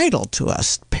vital to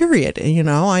us, period.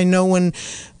 I know when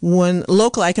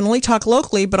local, I can only talk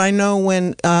locally, but I know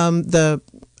when the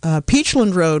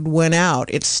Peachland Road went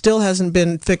out, it still hasn't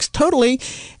been fixed totally.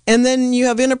 And then you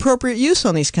have inappropriate use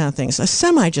on these kind of things. A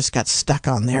semi just got stuck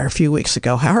on there a few weeks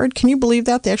ago. Howard, can you believe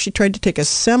that? They actually tried to take a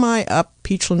semi up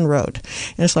Peachland Road,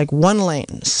 and it's like one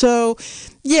lane. So,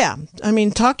 yeah,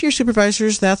 talk to your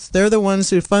supervisors. They're the ones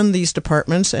who fund these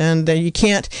departments, and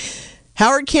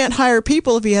Howard can't hire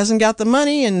people if he hasn't got the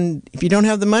money, and if you don't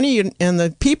have the money and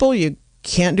the people, you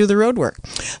can't do the road work.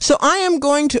 So I am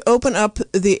going to open up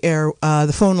the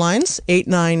phone lines,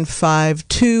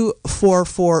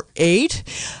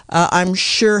 895-2448. I'm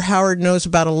sure Howard knows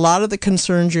about a lot of the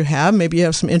concerns you have. Maybe you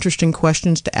have some interesting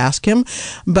questions to ask him.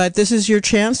 But this is your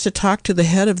chance to talk to the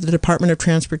head of the Department of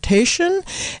Transportation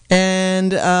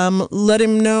and let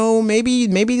him know maybe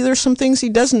there's some things he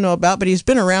doesn't know about, but he's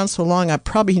been around so long, he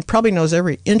probably knows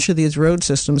every inch of these road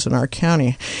systems in our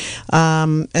county.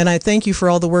 And I thank you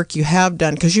for all the work you have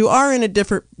done, because you are in a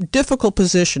difficult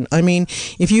position.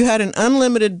 If you had an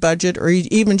unlimited budget or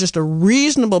even just a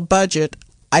reasonable budget,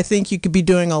 I think you could be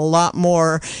doing a lot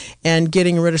more and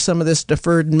getting rid of some of this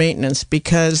deferred maintenance,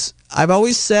 because I've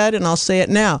always said, and I'll say it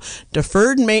now,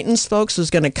 deferred maintenance, folks, is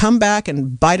going to come back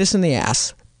and bite us in the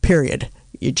ass, period.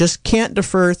 You just can't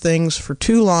defer things for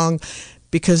too long,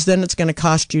 because then it's going to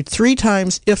cost you 3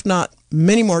 times, if not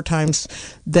many more times,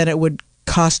 than it would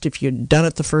cost if you'd done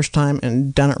it the first time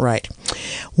and done it right.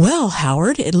 Well,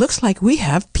 Howard, it looks like we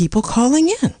have people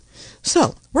calling in.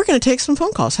 So we're going to take some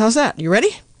phone calls. How's that? You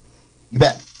ready? You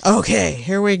bet. Okay,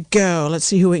 here we go. Let's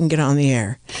see who we can get on the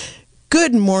air.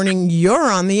 Good morning.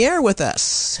 You're on the air with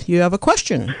us. You have a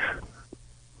question?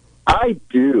 I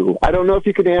do. I don't know if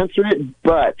you could answer it,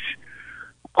 but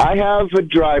I have a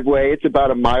driveway. It's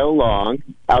about a mile long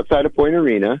outside of Point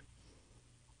Arena.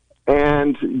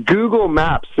 And Google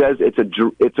Maps says it's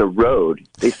a road.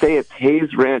 They say it's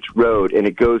Hayes Ranch Road, and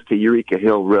it goes to Eureka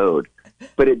Hill Road.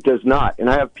 But it does not. And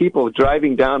I have people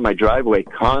driving down my driveway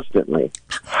constantly.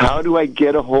 How do I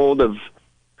change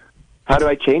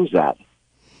that?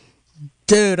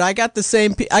 Dude, I got the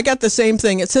same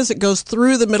thing. It says it goes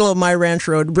through the middle of my ranch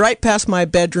road, right past my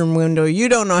bedroom window. You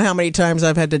don't know how many times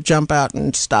I've had to jump out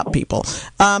and stop people.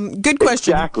 Good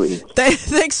question. Exactly.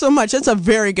 Thanks so much. That's a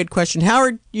very good question.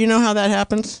 Howard, you know how that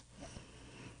happens?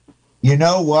 You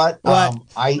know what? What?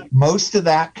 Most of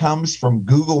that comes from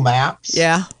Google Maps.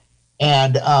 Yeah.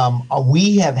 And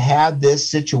we have had this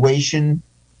situation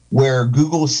where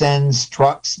Google sends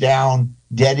trucks down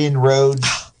dead-end roads.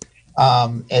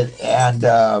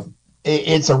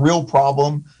 It's a real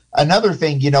problem. another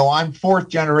thing, I'm fourth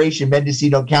generation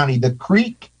Mendocino County. The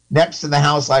creek next to the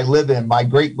house I live in, my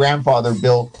great grandfather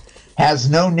built, has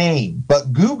no name,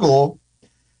 but Google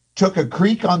took a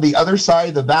creek on the other side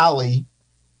of the valley,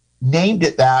 named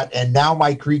it that, and now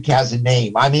my creek has a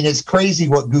name. I mean, it's crazy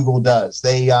what Google does.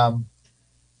 And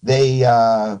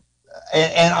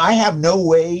I have no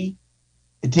way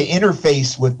to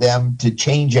interface with them to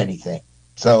change anything.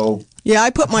 So yeah,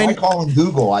 I call him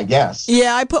Google, I guess.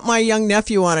 Yeah, I put my young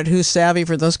nephew on it, who's savvy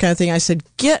for those kind of things. I said,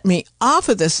 "Get me off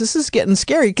of this. This is getting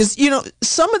scary." Because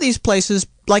some of these places,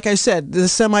 like I said, the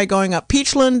semi going up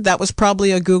Peachland, that was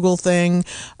probably a Google thing.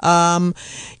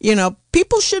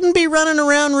 People shouldn't be running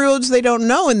around roads they don't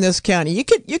know in this county. You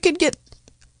could get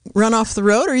run off the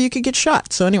road, or you could get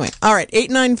shot. So anyway, all right,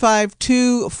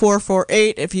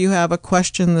 895-2448 if you have a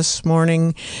question this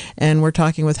morning. And we're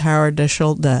talking with Howard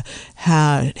Deschelt, the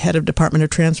head of Department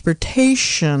of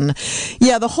Transportation.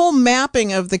 Yeah, the whole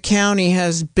mapping of the county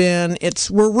has been,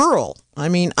 we're rural. I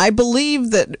mean, I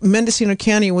believe that Mendocino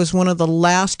County was one of the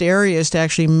last areas to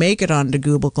actually make it onto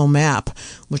Google Map,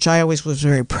 which I always was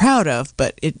very proud of,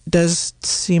 but it does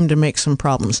seem to make some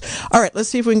problems. All right, let's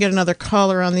see if we can get another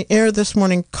caller on the air this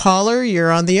morning. Caller,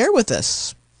 you're on the air with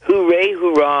us. Hooray,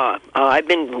 hurrah. I've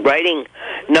been writing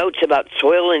notes about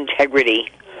soil integrity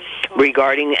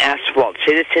regarding asphalt,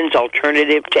 citizens'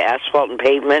 alternative to asphalt and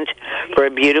pavement for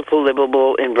a beautiful,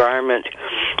 livable environment,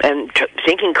 and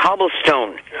thinking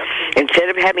cobblestone instead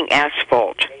of having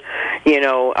asphalt.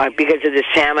 Because of the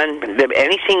salmon,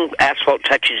 anything asphalt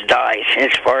touches dies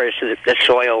as far as the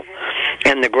soil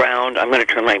and the ground. I'm going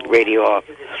to turn my radio off.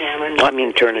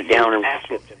 Turn it down.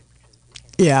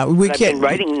 Yeah, I've been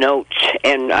writing notes,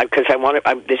 and because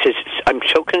I'm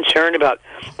so concerned about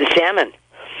the salmon.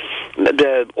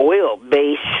 The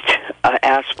oil-based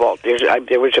asphalt.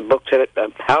 There was a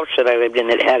house that I lived in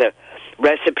that had a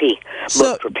recipe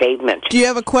book for pavement. Do you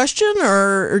have a question,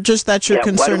 or just that you're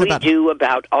concerned about? What do we do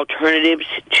about alternatives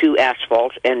to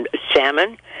asphalt and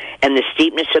salmon and the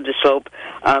steepness of the slope?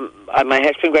 My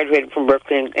husband graduated from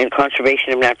Berkeley in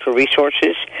Conservation of Natural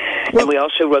Resources, and we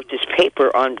also wrote this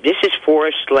paper on this is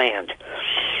forest land.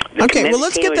 Okay, well,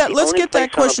 let's get that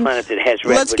question. Let's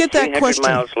get that question.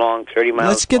 Miles long, 30 miles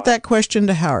Let's get that question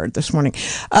to Howard this morning.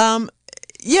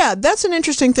 Yeah, that's an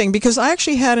interesting thing, because I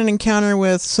actually had an encounter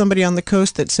with somebody on the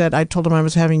coast that said, I told him I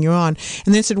was having you on,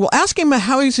 and they said, well, ask him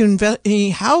how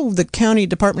how the county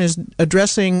department is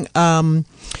addressing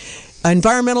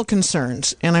environmental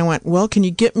concerns. And I went, well, can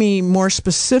you get me more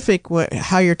specific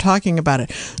how you're talking about it?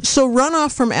 So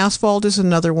runoff from asphalt is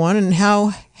another one, and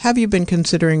how have you been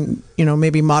considering,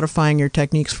 maybe modifying your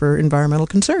techniques for environmental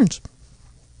concerns?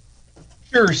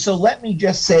 Sure. So let me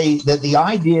just say that the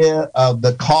idea of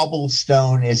the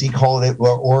cobblestone, as he called it,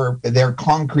 or their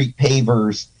concrete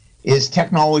pavers, is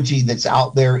technology that's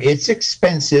out there. It's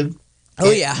expensive.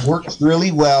 It works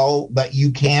really well, but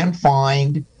you can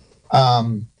find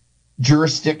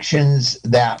jurisdictions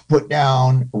that put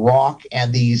down rock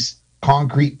and these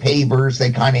concrete pavers.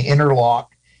 They kind of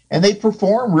interlock, and they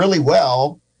perform really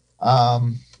well.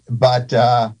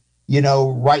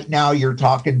 Right now you're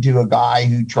talking to a guy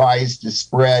who tries to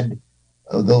spread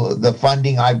the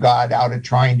funding I've got out of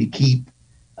trying to keep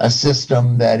a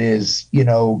system that is,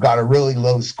 got a really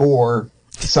low score,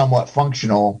 somewhat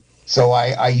functional. So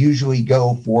I usually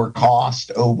go for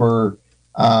cost over,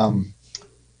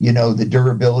 the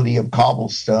durability of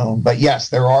cobblestone. But yes,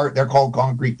 they're called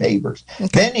concrete pavers. Okay.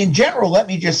 Then in general, let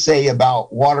me just say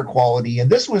about water quality, and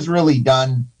this was really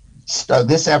done.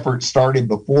 This effort started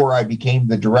before I became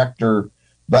the director,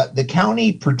 but the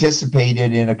county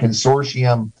participated in a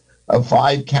consortium of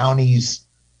 5 counties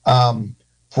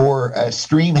for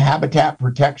stream habitat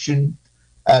protection.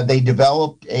 They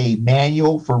developed a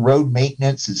manual for road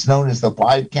maintenance. It's known as the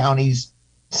 5 Counties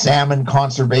Salmon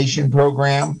Conservation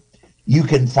Program. You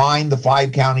can find the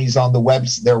 5 counties on their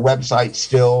website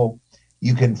still.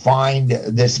 You can find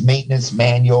this maintenance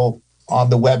manual on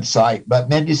the website, but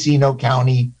Mendocino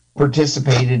County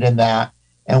participated in that,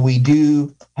 and we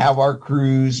do have our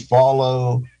crews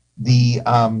follow the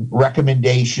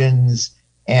recommendations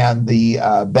and the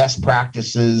best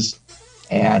practices,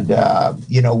 and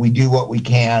we do what we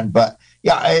can. But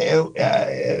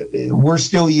we're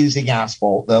still using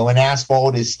asphalt, though, and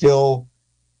asphalt is still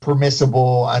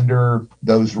permissible under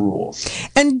those rules.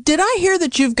 And did I hear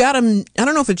that you've got I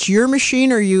don't know if it's your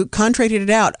machine or you contracted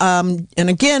it out. And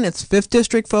again, it's 5th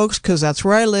District, folks, because that's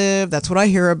where I live. That's what I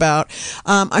hear about.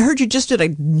 I heard you just did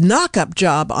a knock-up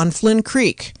job on Flynn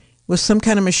Creek with some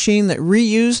kind of machine that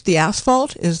reused the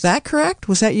asphalt. Is that correct?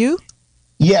 Was that you?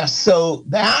 Yes, so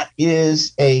that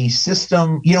is a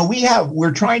system.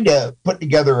 We're trying to put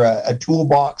together a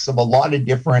toolbox of a lot of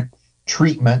different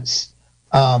treatments,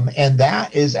 and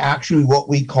that is actually what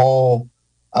we call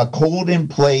a cold in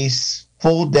place,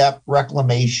 full depth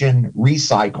reclamation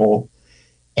recycle,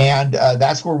 and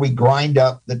that's where we grind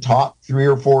up the top 3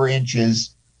 or 4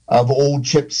 inches of old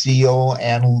chip seal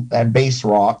and base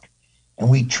rock, and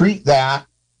we treat that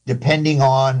depending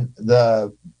on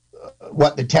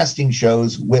what the testing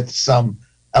shows with some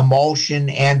emulsion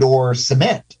and or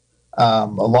cement. A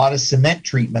lot of cement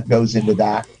treatment goes into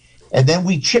that. And then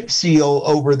we chip seal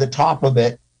over the top of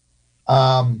it.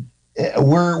 There's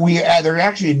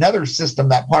actually another system,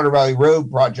 that Potter Valley Road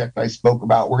project I spoke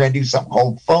about. We're going to do something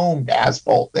called foamed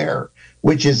asphalt there,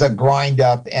 which is a grind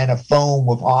up and a foam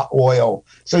with hot oil.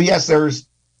 So yes, there's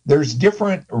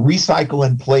different recycle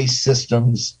in place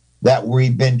systems that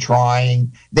we've been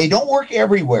trying. They don't work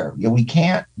everywhere. We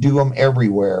can't do them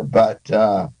everywhere, but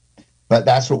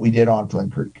that's what we did on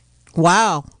Flint Creek.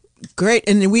 Wow. Great.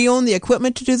 And we own the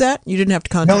equipment to do that? You didn't have to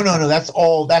contract? No. That's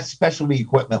specialty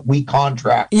equipment. We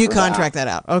contract. You contract that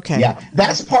out. Okay. Yeah.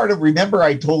 That's part of, remember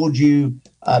I told you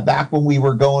back when we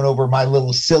were going over my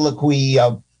little soliloquy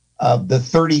of the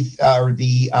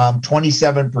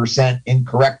 27% in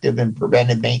corrective and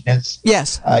preventive maintenance.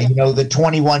 Yes. The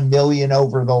 21 million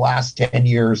over the last 10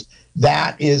 years,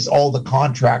 that is all the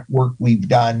contract work we've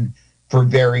done for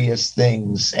various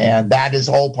things. And that is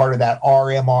all part of that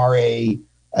RMRA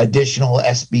additional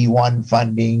SB1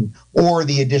 funding, or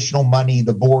the additional money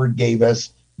the board gave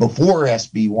us before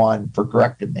SB1 for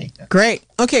corrective maintenance. Great.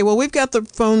 Okay, well, we've got the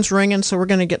phones ringing, so we're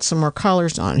going to get some more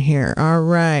callers on here. All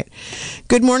right.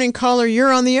 Good morning, caller.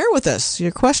 You're on the air with us.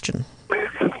 Your question.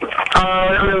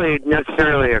 Not really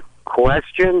necessarily a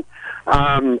question.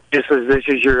 This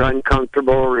is your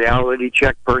uncomfortable reality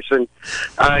check person.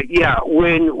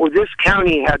 When this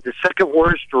county had the second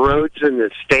worst roads in the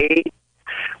state,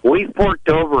 we forked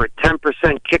over a 10%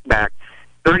 kickback,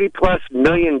 $30+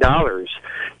 million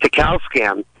to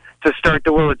CalScam to start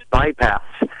the Willits bypass.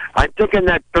 I'm thinking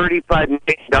that $35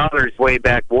 million way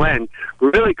back when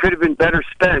really could have been better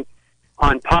spent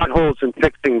on potholes and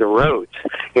fixing the roads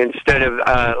instead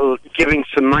of giving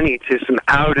some money to some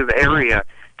out-of-area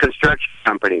construction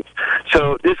companies.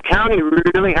 So this county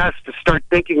really has to start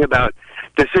thinking about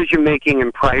decision-making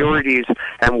and priorities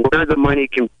and where the money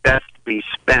can best be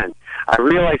spent. I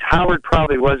realize Howard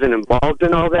probably wasn't involved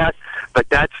in all that, but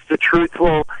that's the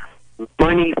truthful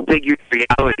money figure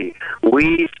reality.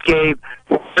 We gave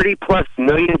 $30+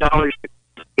 million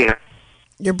to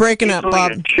You're breaking up,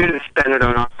 Bob. Should have spent it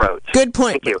on off-roads. Good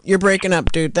point. Thank you. You're breaking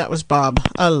up, dude. That was Bob.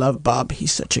 I love Bob.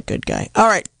 He's such a good guy. All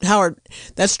right, Howard,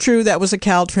 that's true. That was a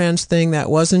Caltrans thing. That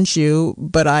wasn't you,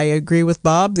 but I agree with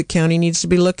Bob. The county needs to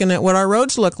be looking at what our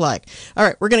roads look like. All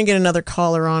right, we're going to get another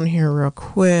caller on here real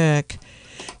quick.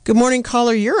 Good morning,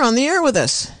 caller. You're on the air with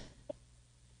us.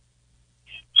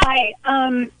 Hi.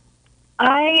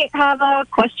 I have a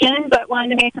question, but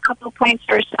wanted to make a couple of points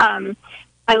first. I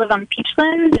live on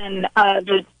Peachland, and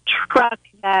the truck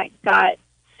that got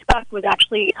stuck was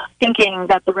actually thinking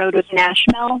that the road was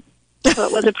Nashville, so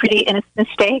it was a pretty innocent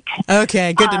mistake.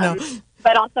 Okay, good to know.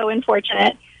 But also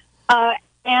unfortunate.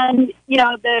 And,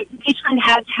 the Peachland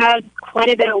has had quite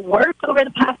a bit of work over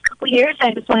the past couple of years.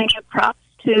 I just want to give props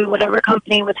to whatever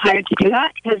company was hired to do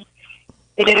that, because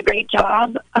they did a great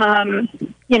job,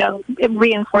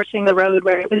 reinforcing the road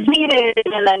where it was needed,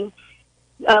 and then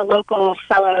a local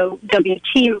fellow,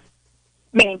 WT,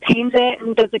 maintains it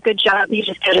and does a good job. You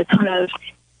just get a ton of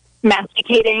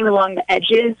masticating along the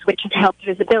edges, which has helped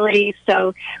visibility.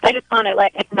 So I just want to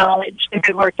acknowledge the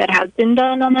good work that has been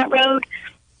done on that road.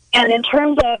 And in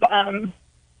terms of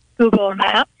Google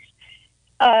Maps,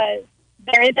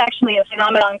 there is actually a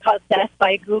phenomenon called death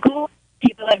by Google.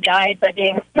 People have died by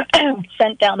being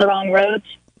sent down the wrong roads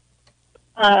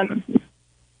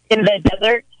in the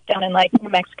desert down in New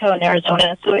Mexico and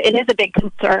Arizona. So it is a big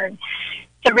concern.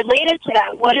 So related to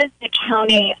that, what is the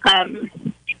county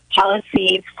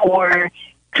policy for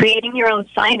creating your own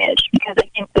signage? Because I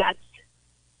think that's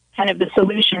kind of the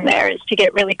solution there, is to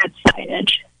get really good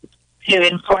signage to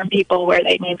inform people where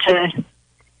they need to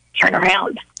turn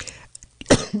around.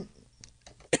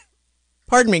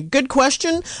 Pardon me. Good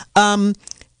question.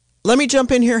 Let me jump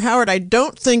in here, Howard. I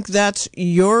don't think that's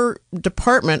your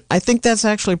department. I think that's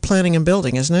actually planning and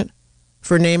building, isn't it?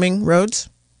 For naming roads?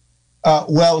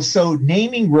 So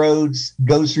naming roads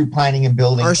goes through planning and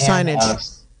building. Or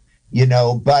signage.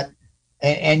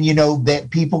 That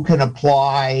people can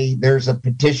apply. There's a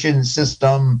petition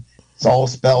system. It's all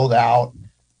spelled out.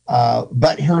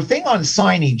 But her thing on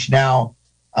signage now,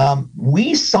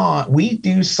 We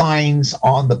do signs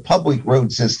on the public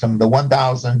road system, the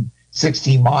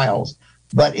 1,016 miles.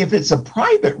 But if it's a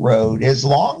private road, as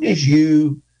long as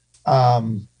you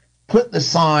put the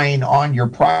sign on your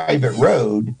private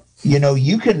road,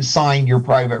 you can sign your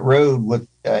private road with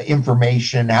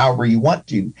information however you want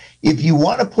to. If you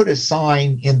want to put a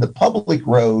sign in the public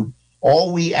road,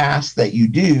 all we ask that you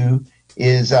do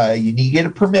is you need to get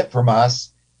a permit from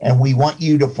us, and we want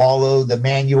you to follow the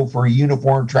manual for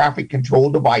uniform traffic control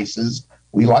devices.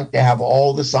 We like to have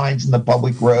all the signs in the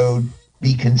public road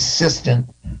be consistent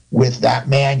with that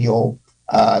manual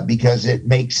because it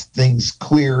makes things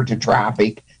clear to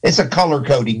traffic. It's a color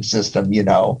coding system,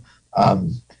 but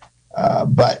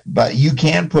you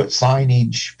can put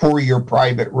signage for your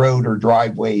private road or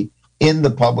driveway in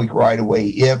the public right of way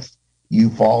if you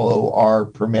follow our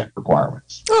permit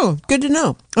requirements. Oh, good to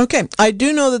know. Okay. I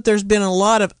do know that there's been a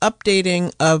lot of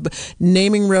updating of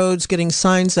naming roads, getting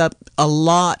signs up. A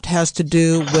lot has to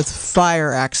do with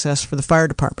fire access for the fire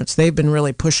departments. They've been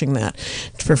really pushing that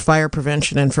for fire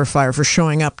prevention and for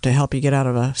showing up to help you get out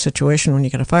of a situation when you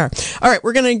get a fire. All right.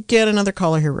 We're going to get another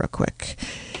caller here real quick.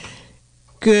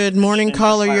 Good morning,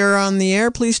 caller. You're on the air.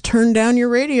 Please turn down your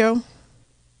radio.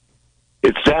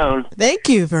 It's down. Thank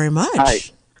you very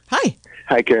much. Hi.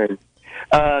 Hi, Karen.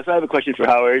 So I have a question for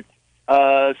Howard.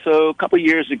 So a couple of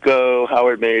years ago,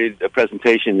 Howard made a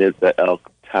presentation at the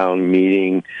Elktown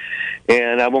meeting,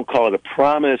 and I won't call it a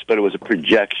promise, but it was a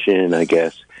projection, I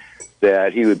guess,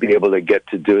 that he would be able to get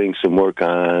to doing some work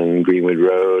on Greenwood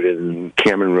Road and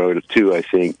Cameron Road too, I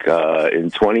think,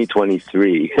 in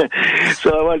 2023.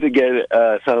 So I wanted to get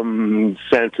some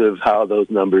sense of how those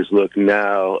numbers look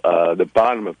now. The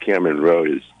bottom of Cameron Road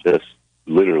is just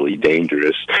literally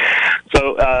dangerous.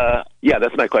 So,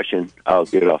 that's my question. I'll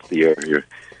get off the air here.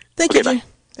 Thank you, Jay.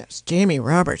 That's Jamie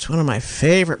Roberts, one of my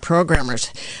favorite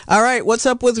programmers. All right, what's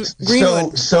up with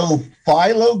Greenwood? So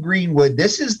Philo Greenwood,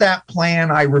 this is that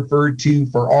plan I referred to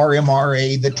for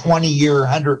RMRA, the 20-year,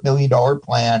 $100 million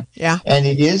plan. Yeah. And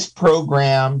it is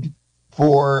programmed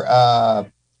for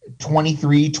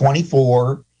 23,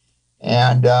 24,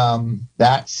 and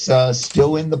that's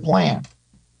still in the plan.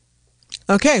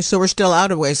 Okay, so we're still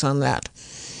out of ways on that.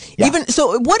 Yeah. Even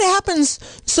so, what happens?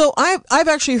 So I've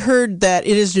actually heard that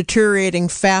it is deteriorating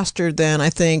faster than I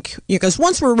think, because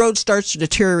once a road starts to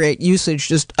deteriorate, usage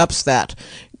just ups that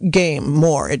game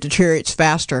more. It deteriorates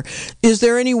faster. Is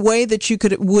there any way that you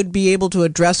would be able to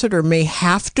address it, or may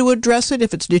have to address it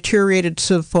if it's deteriorated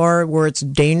so far where it's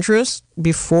dangerous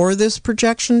before this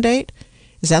projection date?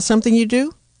 Is that something you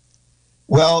do?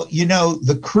 Well,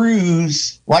 the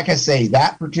crews, like I say,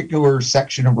 that particular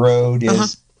section of road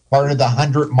is part of the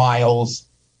 100 miles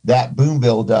that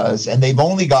Boonville does, and they've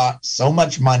only got so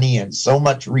much money and so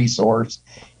much resource,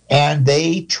 and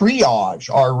they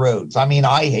triage our roads. I mean,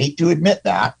 I hate to admit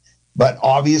that, but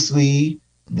obviously,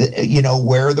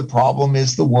 where the problem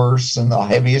is the worst and the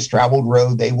heaviest traveled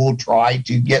road, they will try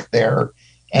to get there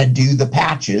and do the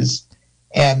patches.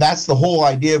 And that's the whole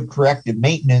idea of corrective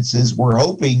maintenance, is we're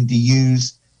hoping to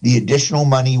use the additional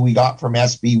money we got from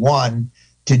SB1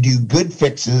 to do good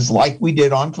fixes like we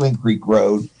did on Flint Creek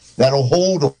Road that'll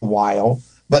hold a while.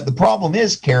 But the problem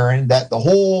is, Karen, that the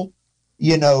whole,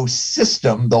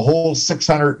 system, the whole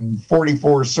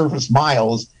 644 surface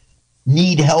miles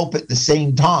need help at the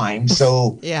same time.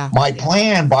 So my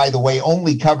plan, by the way,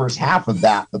 only covers half of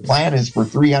that. The plan is for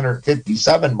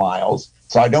 357 miles.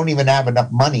 So I don't even have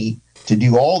enough money to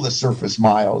do all the surface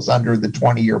miles under the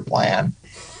 20-year plan.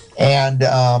 And,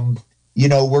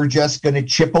 we're just going to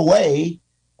chip away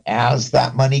as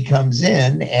that money comes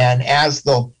in. And as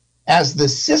the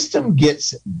system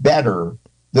gets better,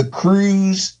 the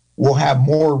crews will have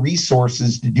more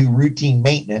resources to do routine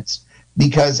maintenance,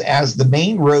 because as the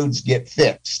main roads get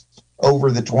fixed over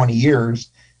the 20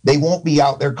 years, they won't be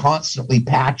out there constantly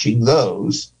patching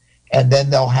those. And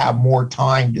then they'll have more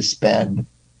time to spend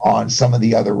on some of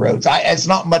the other roads. It's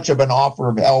not much of an offer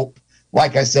of help.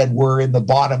 Like I said, we're in the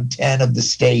bottom 10 of the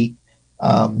state.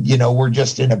 We're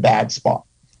just in a bad spot.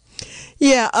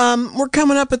 Yeah, we're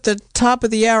coming up at the top of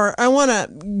the hour. I want to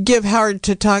give Howard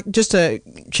to talk just a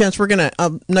chance.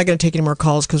 I'm not going to take any more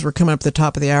calls because we're coming up at the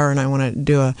top of the hour, and I want to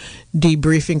do a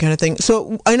debriefing kind of thing.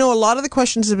 So I know a lot of the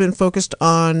questions have been focused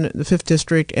on the 5th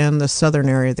District and the southern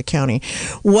area of the county.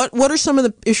 What are some of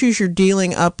the issues you're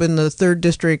dealing up in the 3rd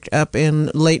District, up in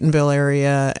Laytonville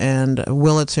area and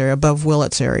Willits area, above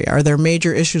Willits area? Are there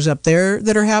major issues up there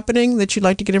that are happening that you'd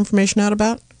like to get information out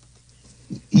about?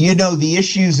 The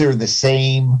issues are the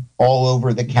same all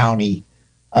over the county.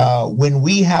 When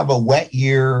we have a wet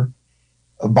year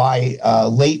by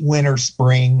late winter,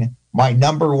 spring, my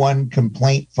number one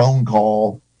complaint phone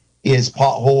call is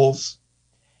potholes.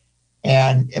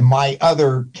 And my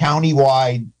other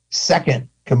countywide second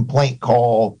complaint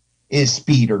call is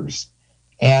speeders.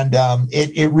 And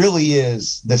it really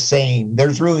is the same.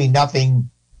 There's really nothing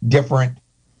different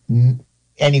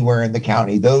anywhere in the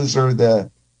county. Those are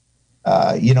the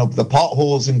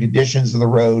potholes and conditions of the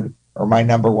road are my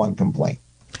number one complaint.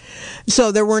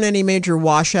 So there weren't any major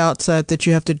washouts that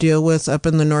you have to deal with up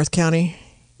in the North County?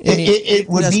 It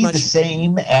would be the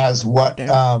same as what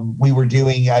we were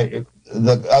doing.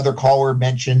 The other caller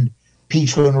mentioned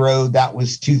Peachland Road. That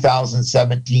was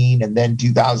 2017, and then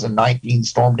 2019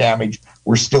 storm damage.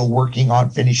 We're still working on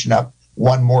finishing up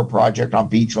one more project on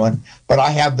Peachland. But I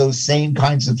have those same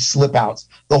kinds of slip outs.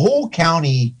 The whole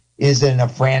county is in a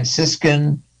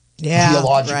Franciscan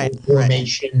geological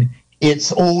formation. Right.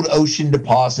 It's old ocean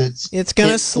deposits. It's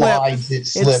going to slip. It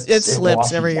slips. It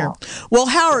slips every year. Well,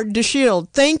 Howard DeShield,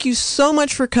 thank you so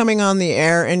much for coming on the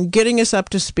air and getting us up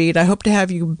to speed. I hope to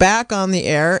have you back on the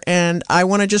air. And I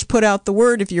want to just put out the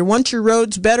word. If you want your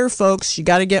roads better, folks, you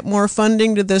got to get more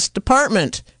funding to this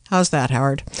department. How's that,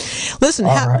 Howard? Listen,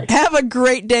 have a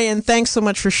great day, and thanks so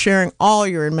much for sharing all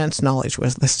your immense knowledge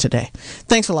with us today.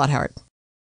 Thanks a lot, Howard.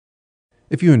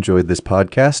 If you enjoyed this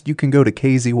podcast, you can go to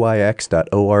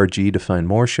kzyx.org to find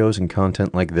more shows and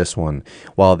content like this one.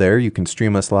 While there, you can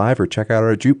stream us live or check out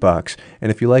our jukebox. And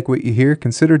if you like what you hear,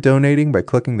 consider donating by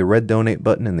clicking the red donate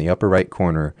button in the upper right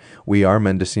corner. We are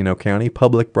Mendocino County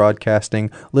Public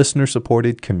Broadcasting,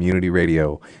 listener-supported community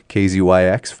radio.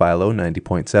 KZYX, Philo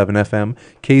 90.7 FM,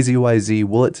 KZYZ,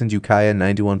 Willits and Ukiah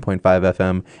 91.5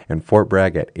 FM, and Fort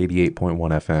Bragg at 88.1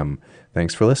 FM.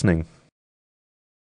 Thanks for listening.